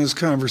extend this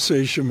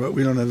conversation, but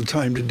we don't have the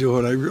time to do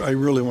it. I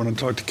really want to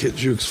talk to Kit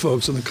Jukes,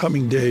 folks, in the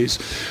coming days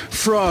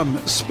from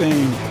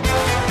Spain.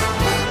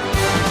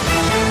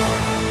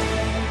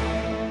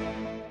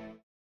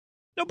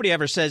 Nobody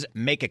ever says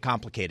make it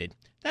complicated.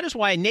 That is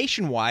why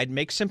Nationwide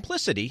makes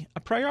simplicity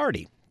a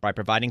priority by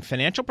providing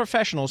financial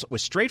professionals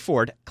with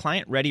straightforward,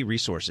 client-ready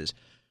resources.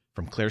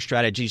 From clear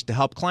strategies to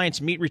help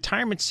clients meet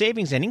retirement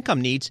savings and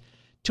income needs,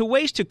 to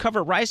ways to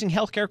cover rising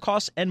healthcare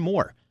costs and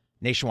more.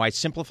 Nationwide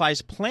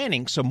simplifies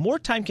planning so more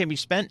time can be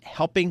spent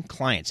helping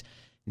clients.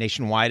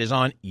 Nationwide is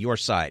on your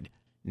side.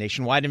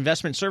 Nationwide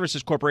Investment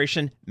Services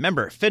Corporation,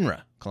 member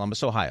FINRA,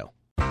 Columbus, Ohio.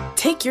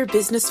 Take your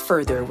business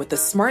further with the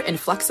smart and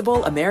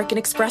flexible American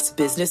Express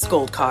Business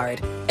Gold Card.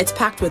 It's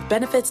packed with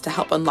benefits to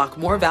help unlock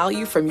more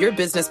value from your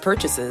business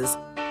purchases.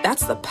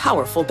 That's the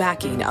powerful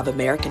backing of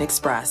American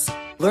Express.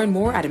 Learn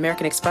more at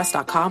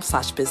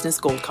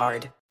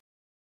americanexpress.com/businessgoldcard.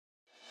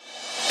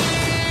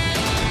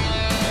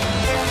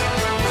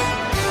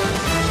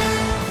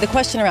 The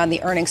question around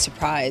the earnings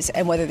surprise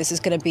and whether this is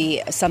going to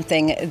be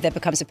something that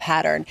becomes a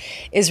pattern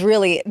is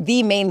really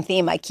the main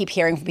theme I keep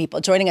hearing from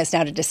people. Joining us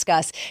now to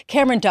discuss,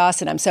 Cameron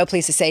Dawson, I'm so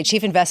pleased to say,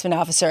 Chief Investment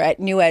Officer at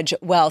New Edge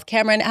Wealth.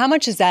 Cameron, how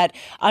much is that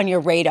on your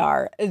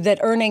radar, that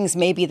earnings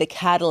may be the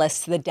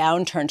catalyst to the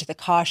downturn, to the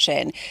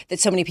caution that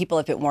so many people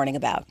have been warning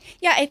about?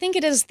 Yeah, I think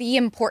it is the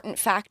important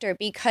factor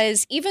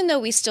because even though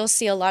we still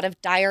see a lot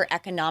of dire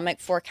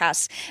economic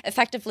forecasts,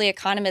 effectively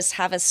economists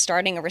have us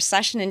starting a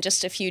recession in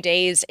just a few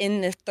days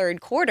in the third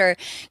quarter.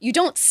 You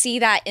don't see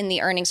that in the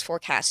earnings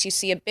forecast. You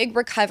see a big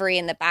recovery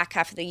in the back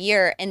half of the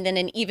year and then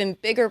an even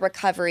bigger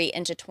recovery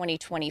into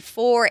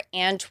 2024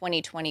 and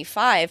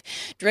 2025,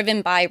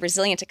 driven by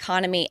resilient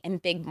economy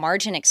and big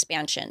margin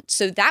expansion.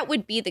 So that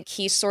would be the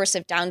key source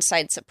of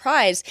downside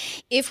surprise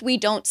if we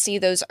don't see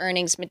those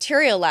earnings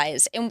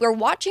materialize. And we're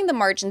watching the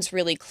margins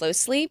really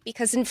closely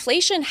because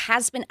inflation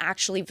has been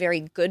actually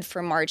very good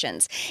for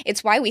margins.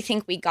 It's why we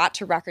think we got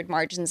to record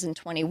margins in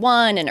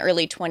 21 and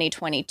early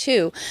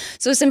 2022.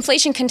 So as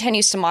inflation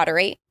continues to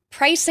moderate,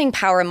 pricing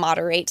power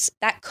moderates,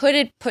 that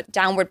could put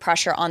downward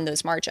pressure on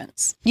those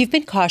margins. You've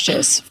been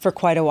cautious for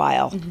quite a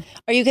while.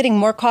 Are you getting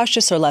more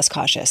cautious or less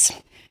cautious?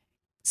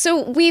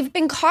 So we've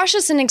been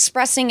cautious in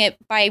expressing it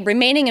by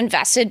remaining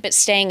invested, but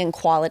staying in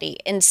quality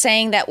and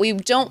saying that we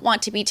don't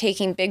want to be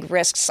taking big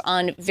risks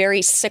on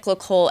very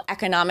cyclical,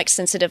 economic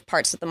sensitive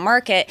parts of the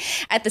market,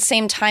 at the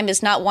same time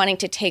as not wanting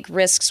to take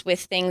risks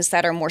with things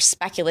that are more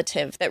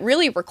speculative, that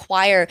really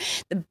require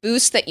the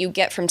boost that you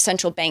get from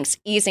central banks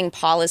easing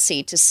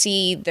policy to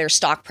see their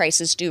stock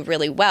prices do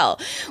really well.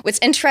 What's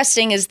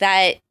interesting is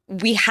that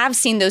we have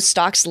seen those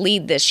stocks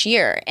lead this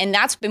year. And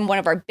that's been one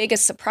of our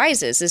biggest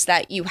surprises, is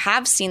that you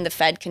have seen the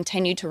Fed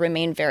continue to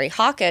remain very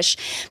hawkish.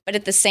 But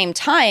at the same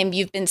time,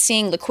 you've been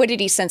seeing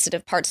liquidity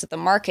sensitive parts of the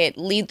market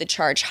lead the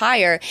charge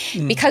higher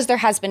because there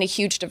has been a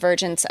huge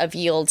divergence of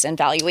yields and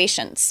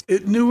valuations.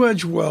 At New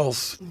Edge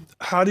Wealth,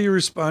 how do you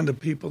respond to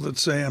people that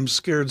say, I'm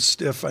scared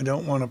stiff, I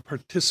don't want to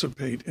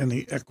participate in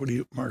the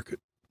equity market?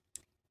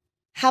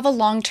 Have a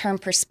long-term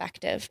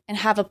perspective and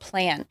have a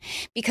plan.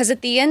 Because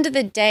at the end of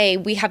the day,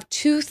 we have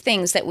two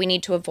things that we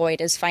need to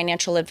avoid as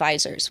financial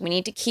advisors. We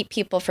need to keep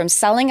people from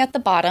selling at the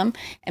bottom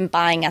and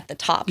buying at the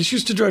top. This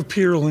used to drive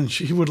Peter Lynch.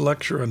 He would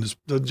lecture on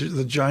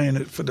the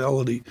giant at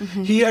Fidelity.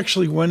 He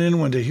actually went in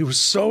one day. He was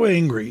so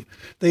angry.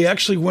 They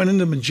actually went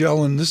into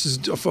Magellan. This is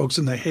folks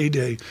in the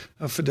heyday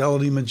of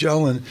Fidelity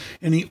Magellan.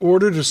 And he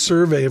ordered a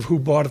survey of who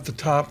bought at the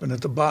top and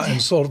at the bottom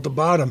and sold at the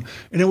bottom.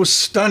 And it was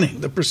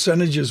stunning. The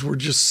percentages were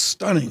just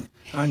stunning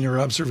on your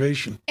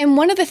observation. And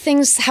one of the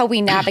things how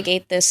we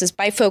navigate this is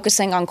by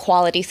focusing on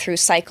quality through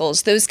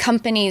cycles. Those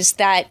companies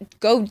that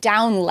go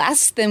down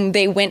less than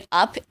they went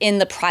up in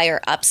the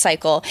prior up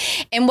cycle.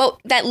 And what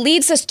that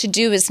leads us to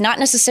do is not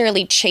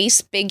necessarily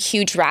chase big,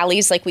 huge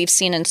rallies like we've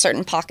seen in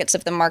certain pockets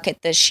of the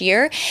market this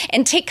year,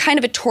 and take kind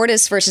of a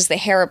tortoise versus the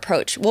hare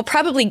approach. We'll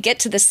probably get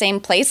to the same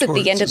place at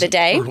the end of the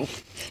day.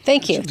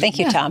 Thank you. Thank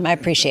you, Tom. I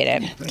appreciate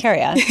it.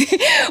 Carry on.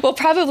 We'll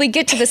probably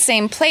get to the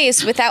same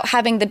place without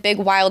having the big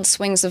wild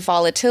swings of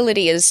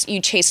volatility as you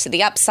chase to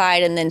the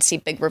upside and then see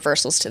big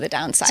reversals to the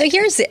downside. So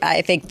here's,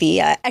 I think,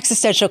 the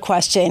existential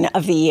question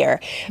of the year.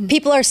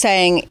 People are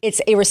saying it's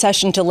a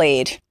recession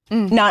delayed.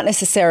 Not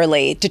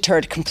necessarily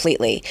deterred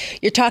completely.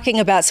 You're talking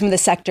about some of the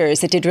sectors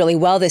that did really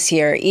well this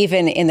year,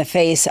 even in the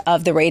face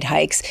of the rate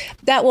hikes.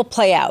 That will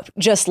play out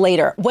just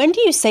later. When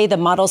do you say the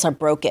models are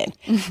broken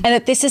and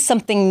that this is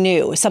something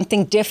new,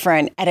 something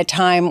different at a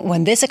time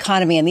when this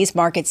economy and these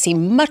markets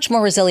seem much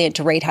more resilient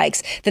to rate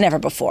hikes than ever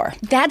before?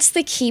 That's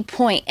the key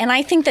point. And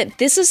I think that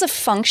this is a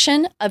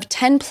function of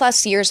 10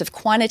 plus years of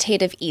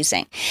quantitative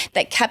easing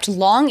that kept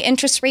long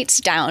interest rates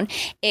down.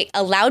 It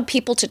allowed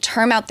people to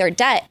term out their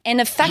debt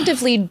and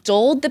effectively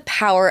dulled the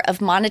power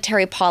of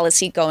monetary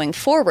policy going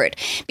forward.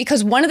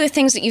 Because one of the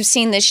things that you've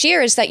seen this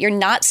year is that you're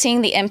not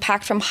seeing the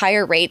impact from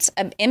higher rates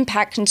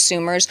impact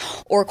consumers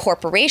or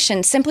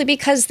corporations simply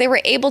because they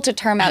were able to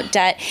term out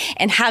debt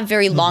and have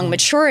very long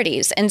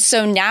maturities. And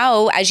so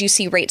now, as you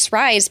see rates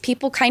rise,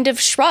 people kind of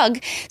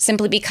shrug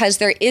simply because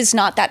there is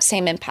not that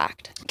same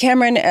impact.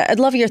 Cameron, I'd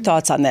love your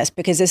thoughts on this,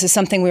 because this is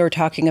something we were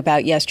talking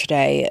about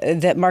yesterday,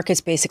 that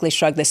markets basically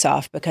shrugged this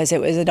off because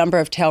it was a number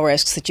of tail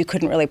risks that you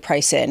couldn't really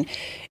price in.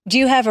 Do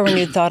you have a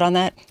renewed thought on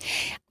that?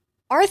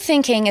 Our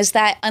thinking is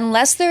that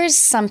unless there is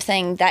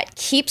something that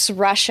keeps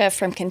Russia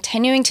from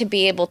continuing to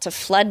be able to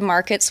flood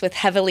markets with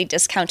heavily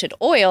discounted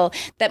oil,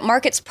 that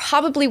markets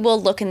probably will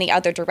look in the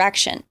other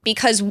direction.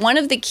 Because one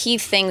of the key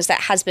things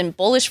that has been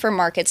bullish for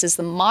markets is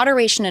the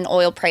moderation in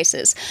oil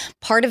prices.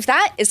 Part of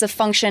that is a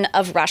function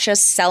of Russia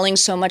selling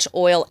so much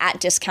oil at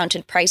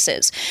discounted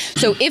prices.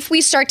 So if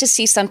we start to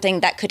see something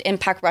that could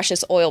impact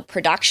Russia's oil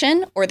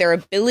production or their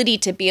ability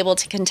to be able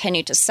to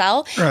continue to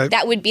sell,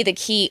 that would be the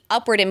key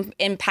upward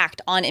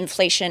impact on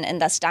inflation and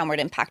thus downward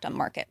impact on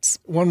markets.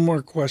 One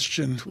more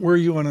question. Where are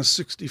you on a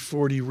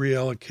 60-40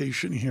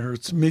 reallocation here?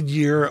 It's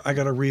mid-year. I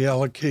got to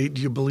reallocate.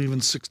 Do you believe in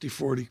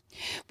 60-40?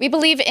 We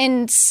believe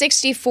in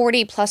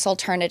 60-40 plus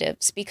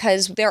alternatives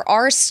because there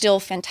are still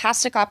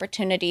fantastic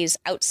opportunities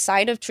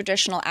outside of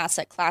traditional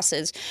asset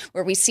classes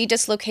where we see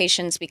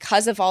dislocations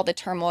because of all the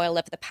turmoil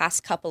of the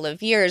past couple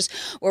of years,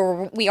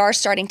 where we are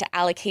starting to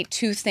allocate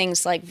to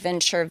things like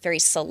venture very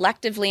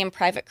selectively in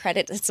private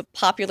credit. It's a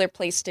popular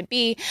place to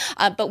be,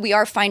 but we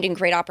are finding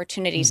great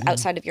opportunities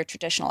outside of your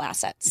traditional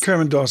assets.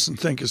 Cameron Dawson,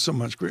 thank you so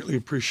much. Greatly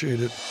appreciate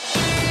it.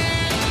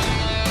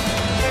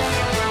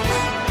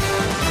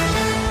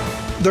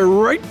 The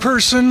right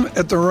person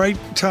at the right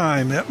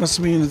time. That must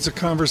mean it's a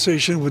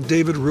conversation with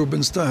David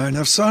Rubenstein.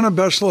 Afsana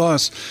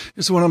Beschloss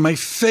is one of my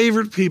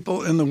favorite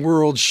people in the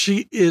world.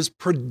 She is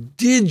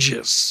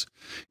prodigious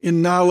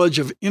in knowledge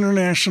of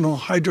international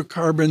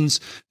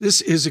hydrocarbons.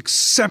 This is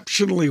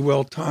exceptionally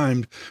well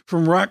timed.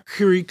 From Rock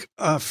Creek,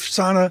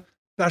 Afsana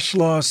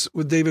Beschloss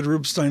with David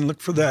Rubenstein. Look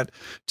for that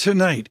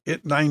tonight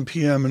at 9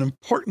 p.m. An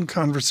important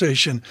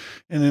conversation,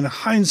 and in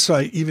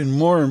hindsight, even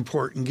more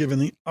important given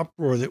the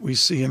uproar that we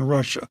see in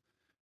Russia.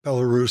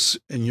 Belarus,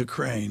 and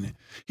Ukraine.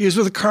 He is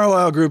with the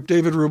Carlyle Group.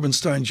 David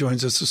Rubenstein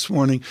joins us this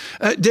morning.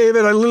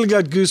 David, I literally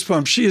got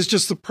goosebumps. She is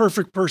just the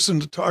perfect person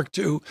to talk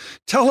to.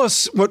 Tell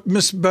us what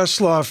Ms.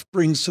 Beschloss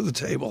brings to the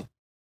table.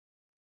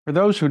 For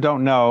those who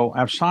don't know,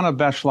 Afsana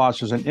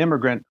Beschloss is an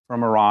immigrant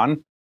from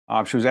Iran.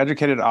 She was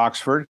educated at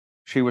Oxford.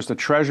 She was the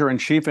treasurer and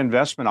chief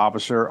investment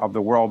officer of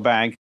the World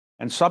Bank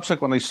and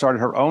subsequently started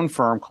her own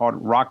firm called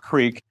Rock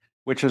Creek,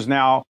 which is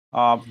now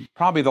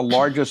probably the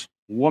largest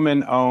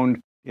woman-owned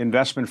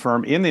investment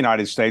firm in the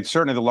United States,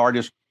 certainly the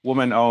largest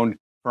woman-owned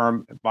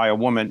firm by a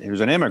woman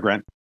who's an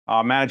immigrant,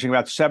 managing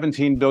about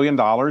 $17 billion.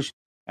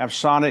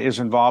 Afsana is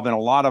involved in a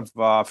lot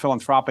of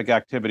philanthropic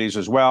activities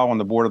as well, on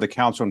the board of the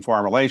Council on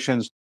Foreign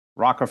Relations,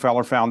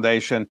 Rockefeller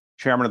Foundation,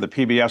 chairman of the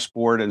PBS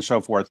board, and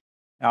so forth,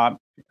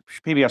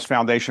 PBS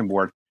Foundation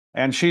board.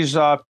 And she's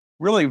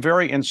really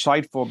very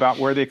insightful about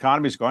where the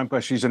economy is going,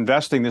 because she's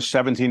investing this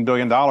 $17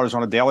 billion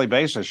on a daily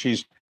basis.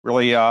 She's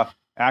really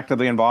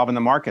actively involved in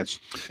the markets.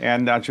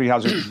 And she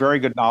has a very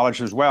good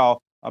knowledge as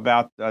well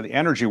about the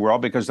energy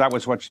world, because that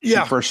was what she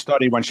first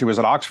studied when she was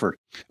at Oxford.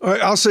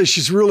 I'll say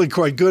she's really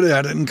quite good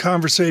at it in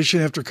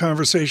conversation after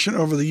conversation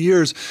over the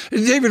years.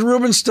 David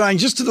Rubenstein,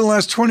 just in the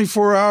last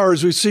 24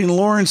 hours, we've seen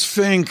Lawrence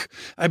Fink,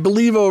 I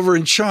believe over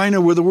in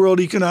China with the World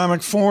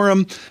Economic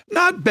Forum,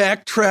 not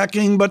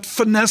backtracking, but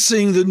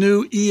finessing the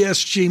new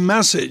ESG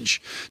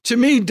message. To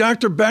me,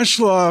 Dr.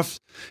 Beschloss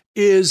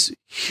is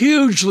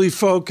hugely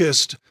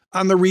focused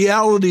on the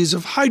realities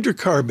of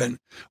hydrocarbon.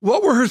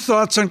 What were her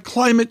thoughts on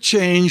climate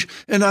change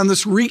and on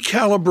this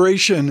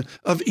recalibration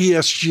of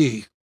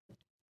ESG?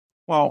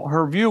 Well,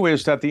 her view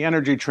is that the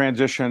energy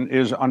transition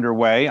is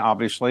underway.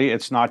 Obviously,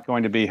 it's not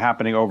going to be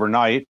happening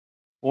overnight.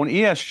 On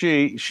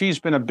ESG, she's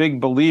been a big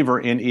believer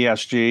in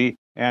ESG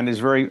and is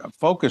very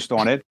focused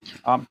on it.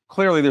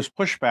 Clearly, there's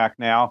pushback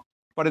now,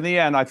 but in the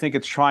end, I think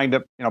it's trying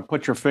to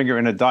put your finger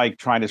in a dike,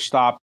 trying to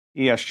stop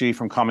ESG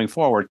from coming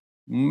forward.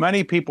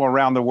 Many people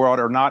around the world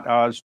are not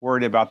as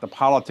worried about the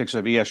politics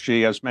of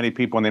ESG as many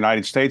people in the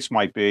United States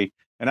might be.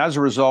 And as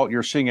a result,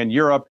 you're seeing in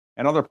Europe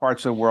and other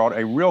parts of the world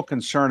a real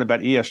concern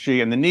about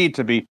ESG and the need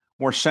to be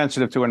more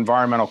sensitive to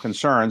environmental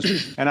concerns.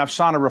 And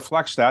Afsana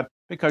reflects that,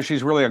 because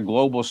she's really a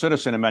global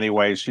citizen in many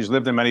ways. She's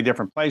lived in many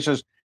different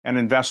places and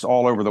invests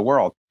all over the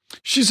world.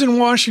 She's in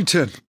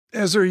Washington,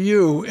 as are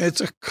you.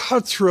 It's a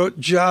cutthroat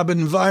job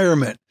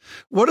environment.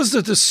 What is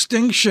the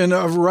distinction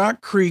of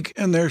Rock Creek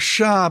and their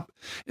shop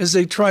as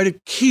they try to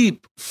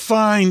keep,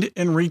 find,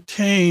 and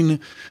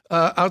retain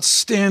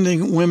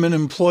outstanding women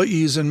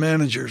employees and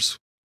managers?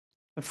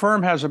 The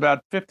firm has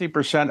about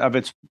 50% of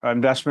its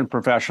investment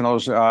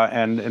professionals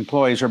and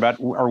employees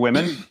are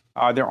women.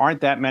 There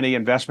aren't that many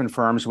investment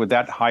firms with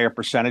that higher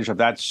percentage of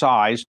that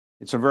size.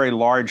 It's a very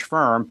large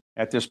firm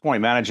at this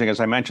point, managing, as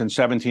I mentioned,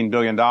 $17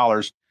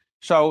 billion.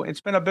 So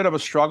it's been a bit of a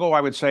struggle,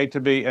 I would say, to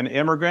be an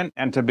immigrant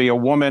and to be a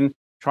woman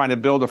trying to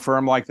build a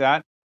firm like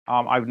that.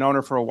 I've known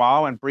her for a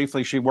while, and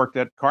briefly she worked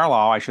at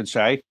Carlyle, I should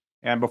say,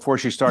 and before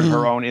she started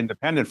her own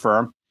independent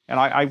firm. And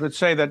I would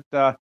say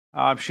that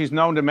she's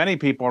known to many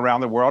people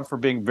around the world for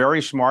being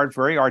very smart,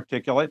 very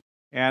articulate,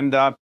 and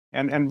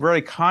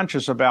very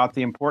conscious about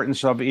the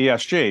importance of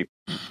ESG.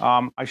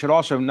 I should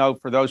also note,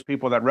 for those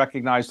people that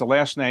recognize the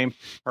last name,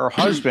 her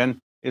husband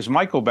is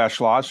Michael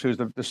Beschloss, who's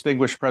the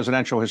distinguished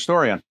presidential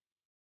historian.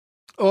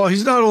 Well,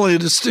 he's not only a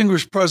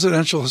distinguished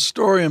presidential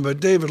historian, but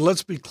David,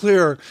 let's be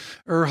clear,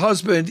 her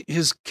husband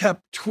has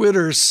kept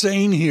Twitter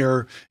sane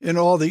here in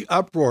all the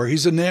uproar.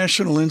 He's a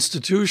national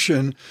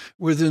institution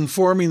with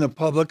informing the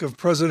public of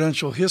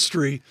presidential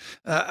history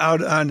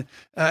out on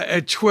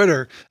at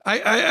Twitter.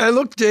 I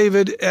look,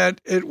 David,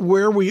 at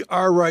where we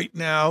are right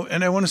now,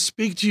 and I want to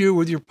speak to you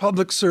with your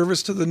public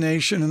service to the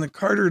nation and the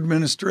Carter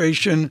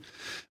administration,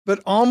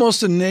 but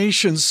almost a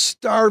nation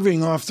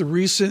starving off the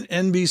recent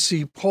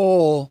NBC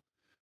poll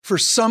for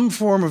some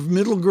form of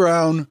middle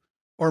ground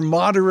or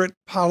moderate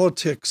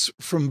politics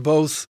from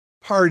both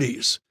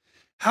parties.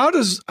 How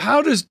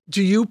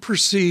do you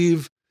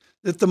perceive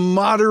that the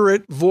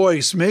moderate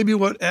voice, maybe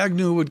what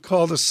Agnew would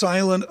call the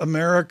silent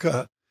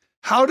America,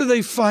 how do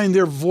they find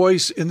their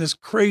voice in this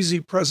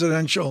crazy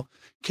presidential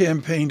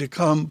campaign to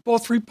come,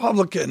 both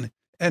Republican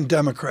and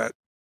Democrat?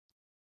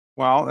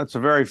 Well, that's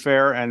a very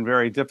fair and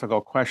very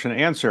difficult question to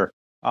answer.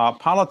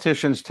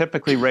 Politicians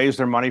typically raise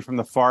their money from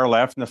the far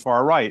left and the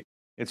far right.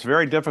 It's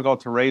very difficult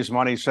to raise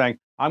money saying,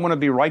 I'm going to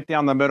be right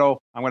down the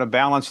middle. I'm going to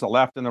balance the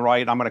left and the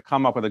right. I'm going to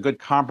come up with a good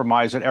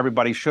compromise that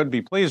everybody should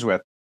be pleased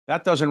with.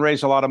 That doesn't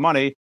raise a lot of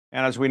money.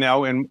 And as we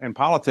know in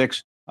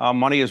politics,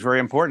 money is very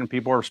important.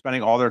 People are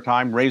spending all their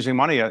time raising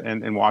money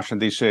in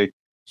Washington, D.C.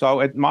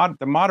 So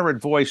the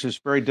moderate voice is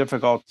very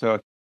difficult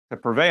to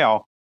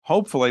prevail.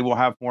 Hopefully, we'll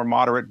have more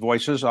moderate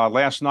voices.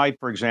 Last night,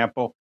 for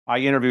example, I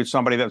interviewed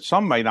somebody that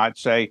some may not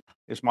say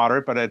is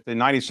moderate, but at the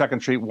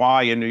 92nd Street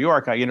Y in New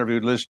York, I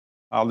interviewed Liz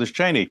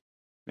Cheney.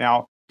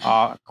 Now,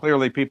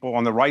 clearly, people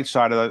on the right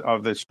side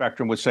of the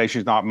spectrum would say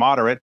she's not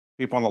moderate.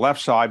 People on the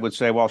left side would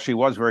say, well, she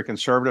was very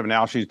conservative.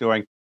 Now she's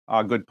doing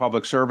good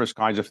public service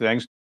kinds of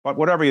things. But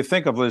whatever you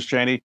think of Liz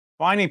Cheney,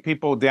 finding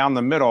people down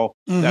the middle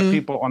that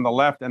people on the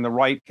left and the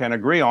right can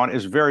agree on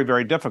is very,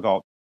 very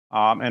difficult.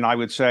 And I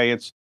would say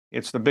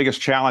it's the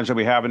biggest challenge that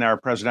we have in our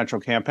presidential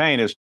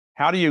campaign is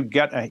how do you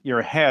get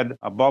your head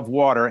above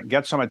water and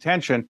get some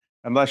attention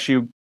unless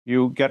you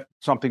get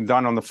something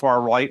done on the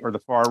far right or the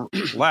far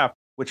left,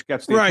 which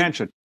gets the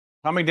attention.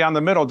 Coming down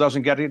the middle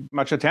doesn't get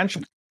much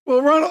attention.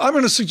 Well, Ronald, I'm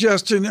going to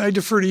suggest, and I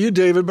defer to you,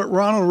 David, but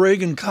Ronald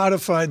Reagan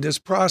codified this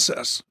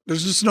process.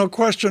 There's just no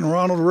question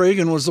Ronald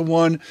Reagan was the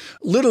one,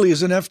 literally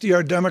as an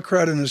FDR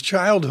Democrat in his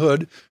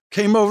childhood,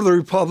 came over the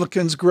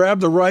Republicans,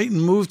 grabbed the right,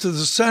 and moved to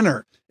the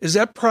center. Is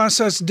that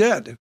process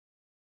dead?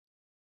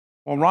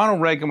 Well,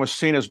 Ronald Reagan was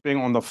seen as being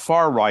on the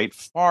far right,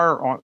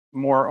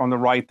 more on the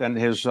right than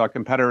his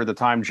competitor at the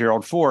time,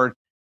 Gerald Ford.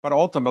 But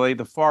ultimately,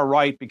 the far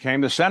right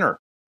became the center.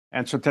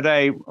 And so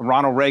today,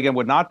 Ronald Reagan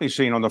would not be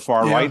seen on the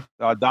far right.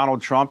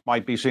 Donald Trump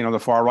might be seen on the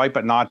far right,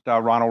 but not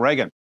Ronald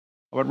Reagan.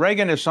 But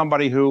Reagan is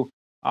somebody who,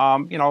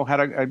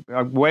 had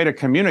a way to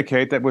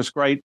communicate that was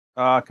great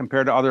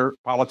compared to other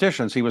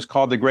politicians. He was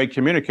called the great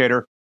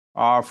communicator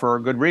for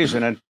a good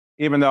reason. And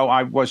even though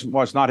I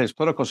was not his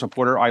political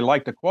supporter, I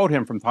like to quote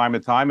him from time to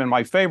time. And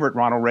my favorite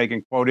Ronald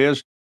Reagan quote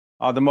is,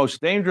 the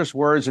most dangerous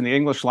words in the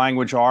English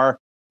language are,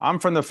 "I'm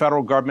from the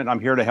federal government, I'm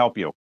here to help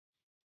you."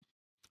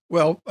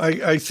 Well,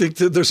 I think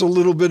that there's a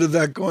little bit of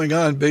that going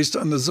on based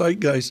on the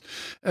zeitgeist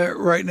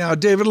right now.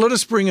 David, let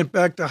us bring it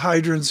back to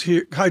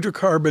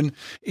hydrocarbon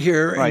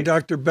here and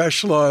Dr.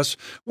 Beschloss.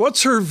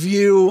 What's her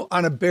view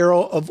on a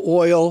barrel of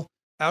oil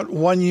out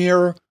 1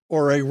 year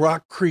or a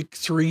Rock Creek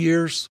 3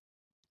 years?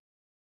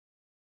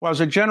 Well, as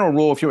a general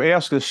rule, if you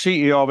ask the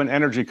CEO of an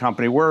energy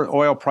company where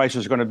oil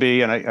prices are going to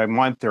be in a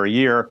month or a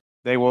year,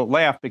 they will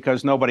laugh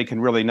because nobody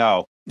can really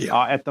know.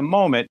 At the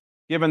moment,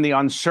 given the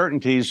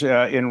uncertainties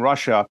in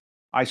Russia,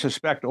 I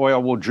suspect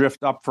oil will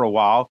drift up for a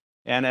while.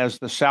 And as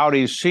the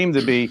Saudis seem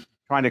to be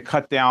trying to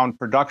cut down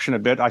production a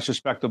bit, I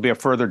suspect there'll be a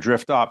further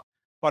drift up.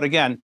 But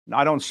again,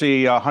 I don't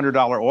see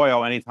 $100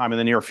 oil anytime in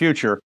the near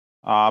future.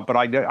 But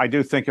I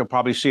do think you'll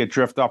probably see it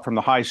drift up from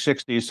the high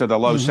 60s to the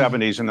low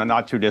 70s in the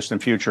not too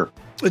distant future.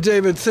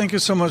 David, thank you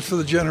so much for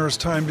the generous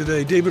time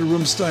today. David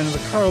Rumstein of the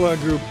Carlyle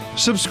Group.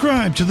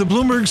 Subscribe to the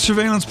Bloomberg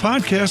Surveillance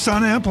Podcast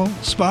on Apple,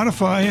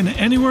 Spotify, and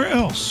anywhere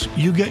else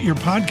you get your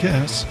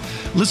podcasts.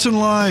 Listen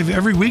live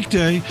every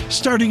weekday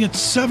starting at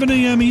 7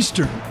 a.m.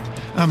 Eastern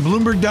on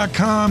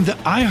Bloomberg.com, the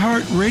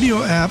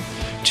iHeartRadio app,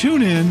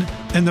 TuneIn,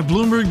 and the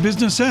Bloomberg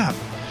Business app.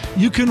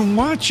 You can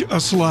watch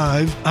us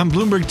live on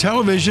Bloomberg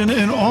Television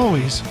and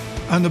always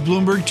on the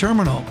Bloomberg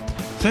Terminal.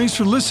 Thanks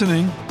for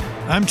listening.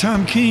 I'm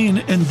Tom Keene,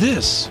 and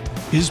this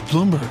is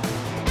Bloomberg.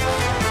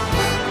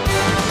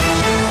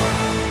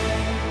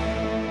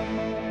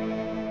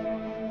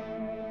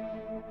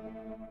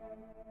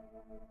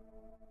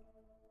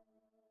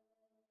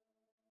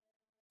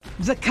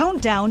 The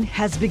countdown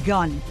has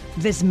begun.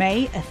 This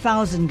May,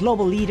 1,000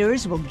 global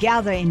leaders will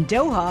gather in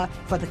Doha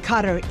for the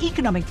Qatar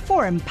Economic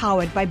Forum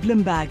powered by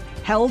Bloomberg,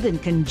 held in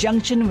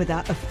conjunction with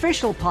our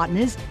official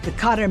partners, the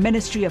Qatar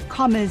Ministry of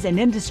Commerce and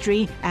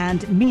Industry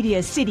and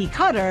Media City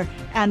Qatar,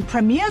 and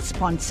premier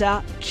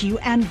sponsor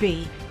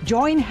QNB.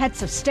 Join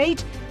heads of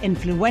state,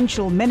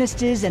 influential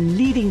ministers, and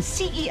leading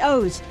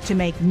CEOs to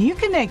make new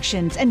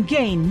connections and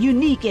gain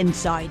unique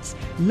insights.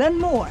 Learn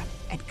more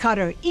at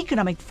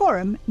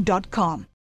QatarEconomicForum.com.